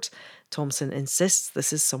sport, Thompson insists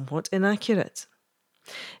this is somewhat inaccurate.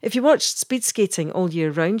 If you watched speed skating all year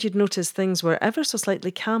round, you'd notice things were ever so slightly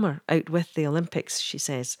calmer out with the Olympics, she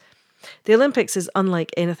says. The Olympics is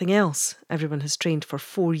unlike anything else. Everyone has trained for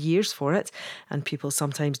 4 years for it, and people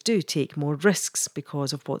sometimes do take more risks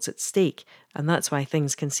because of what's at stake, and that's why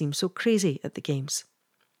things can seem so crazy at the Games.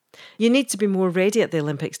 You need to be more ready at the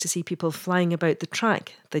Olympics to see people flying about the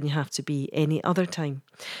track than you have to be any other time.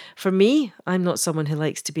 For me, I'm not someone who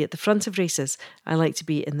likes to be at the front of races. I like to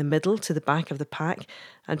be in the middle to the back of the pack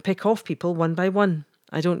and pick off people one by one.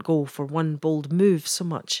 I don't go for one bold move so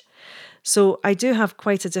much. So I do have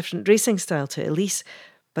quite a different racing style to Elise,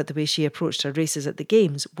 but the way she approached her races at the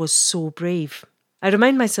Games was so brave. I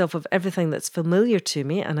remind myself of everything that's familiar to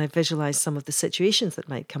me and I visualise some of the situations that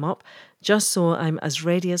might come up, just so I'm as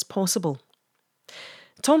ready as possible.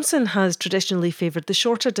 Thompson has traditionally favoured the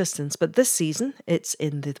shorter distance, but this season it's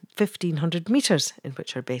in the 1500 metres in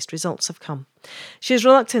which her best results have come. She is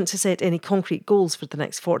reluctant to set any concrete goals for the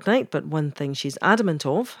next fortnight, but one thing she's adamant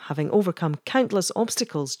of, having overcome countless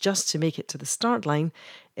obstacles just to make it to the start line,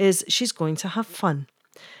 is she's going to have fun.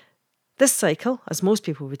 This cycle, as most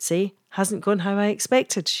people would say, hasn't gone how I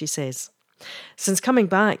expected, she says. Since coming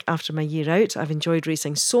back after my year out, I've enjoyed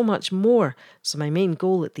racing so much more, so my main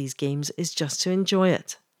goal at these games is just to enjoy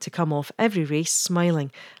it, to come off every race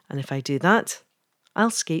smiling, and if I do that, I'll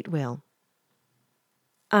skate well.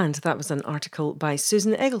 And that was an article by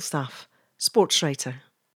Susan Egglestaff, sports writer.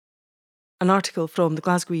 An article from the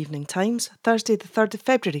Glasgow Evening Times, Thursday the 3rd of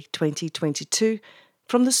February 2022,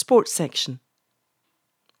 from the sports section.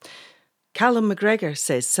 Callum McGregor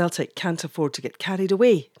says Celtic can't afford to get carried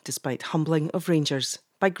away despite humbling of Rangers,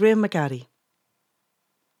 by Graham McGarry.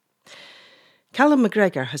 Callum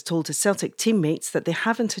McGregor has told his Celtic teammates that they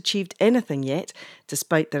haven't achieved anything yet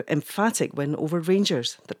despite their emphatic win over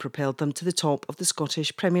Rangers that propelled them to the top of the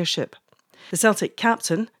Scottish Premiership. The Celtic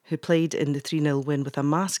captain, who played in the 3-0 win with a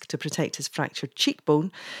mask to protect his fractured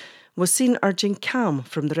cheekbone, was seen urging calm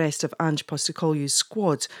from the rest of Ange Postecoglou's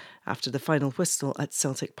squad after the final whistle at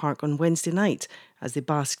Celtic Park on Wednesday night as they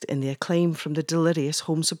basked in the acclaim from the delirious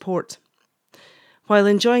home support. While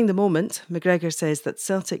enjoying the moment, McGregor says that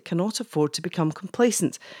Celtic cannot afford to become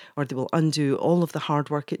complacent or they will undo all of the hard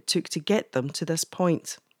work it took to get them to this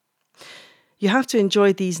point. You have to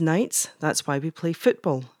enjoy these nights, that's why we play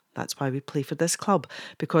football. That's why we play for this club,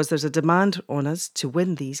 because there's a demand on us to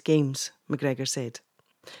win these games, McGregor said.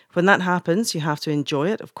 When that happens, you have to enjoy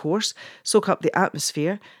it, of course, soak up the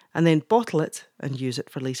atmosphere, and then bottle it and use it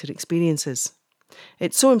for later experiences.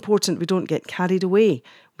 It's so important we don't get carried away.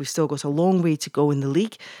 We've still got a long way to go in the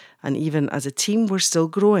league, and even as a team, we're still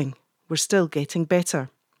growing. We're still getting better.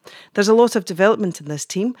 There's a lot of development in this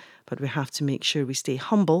team, but we have to make sure we stay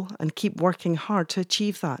humble and keep working hard to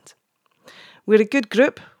achieve that. We're a good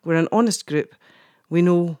group, we're an honest group. We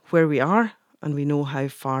know where we are, and we know how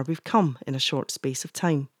far we've come in a short space of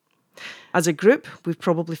time. As a group, we've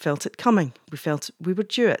probably felt it coming. We felt we were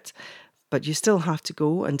due it. But you still have to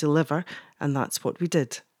go and deliver, and that's what we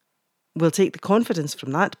did. We'll take the confidence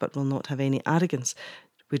from that, but we'll not have any arrogance.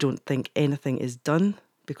 We don't think anything is done,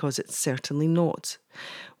 because it's certainly not.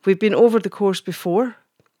 We've been over the course before.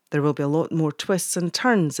 There will be a lot more twists and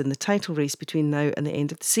turns in the title race between now and the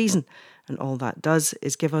end of the season, and all that does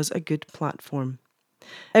is give us a good platform.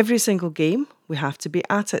 Every single game, we have to be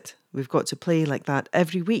at it. We've got to play like that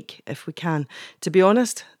every week if we can. To be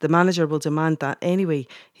honest, the manager will demand that anyway.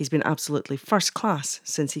 He's been absolutely first class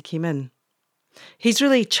since he came in. He's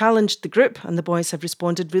really challenged the group and the boys have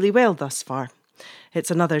responded really well thus far. It's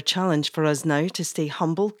another challenge for us now to stay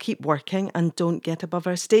humble, keep working and don't get above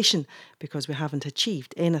our station because we haven't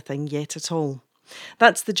achieved anything yet at all.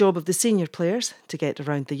 That's the job of the senior players, to get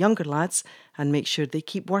around the younger lads and make sure they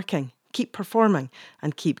keep working, keep performing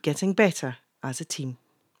and keep getting better as a team.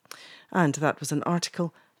 And that was an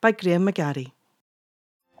article by Graham McGarry.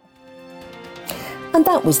 And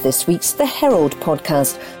that was this week's The Herald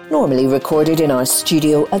podcast, normally recorded in our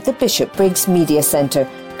studio at the Bishopbriggs Media Centre,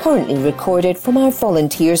 currently recorded from our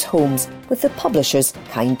volunteers' homes with the publisher's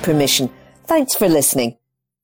kind permission. Thanks for listening.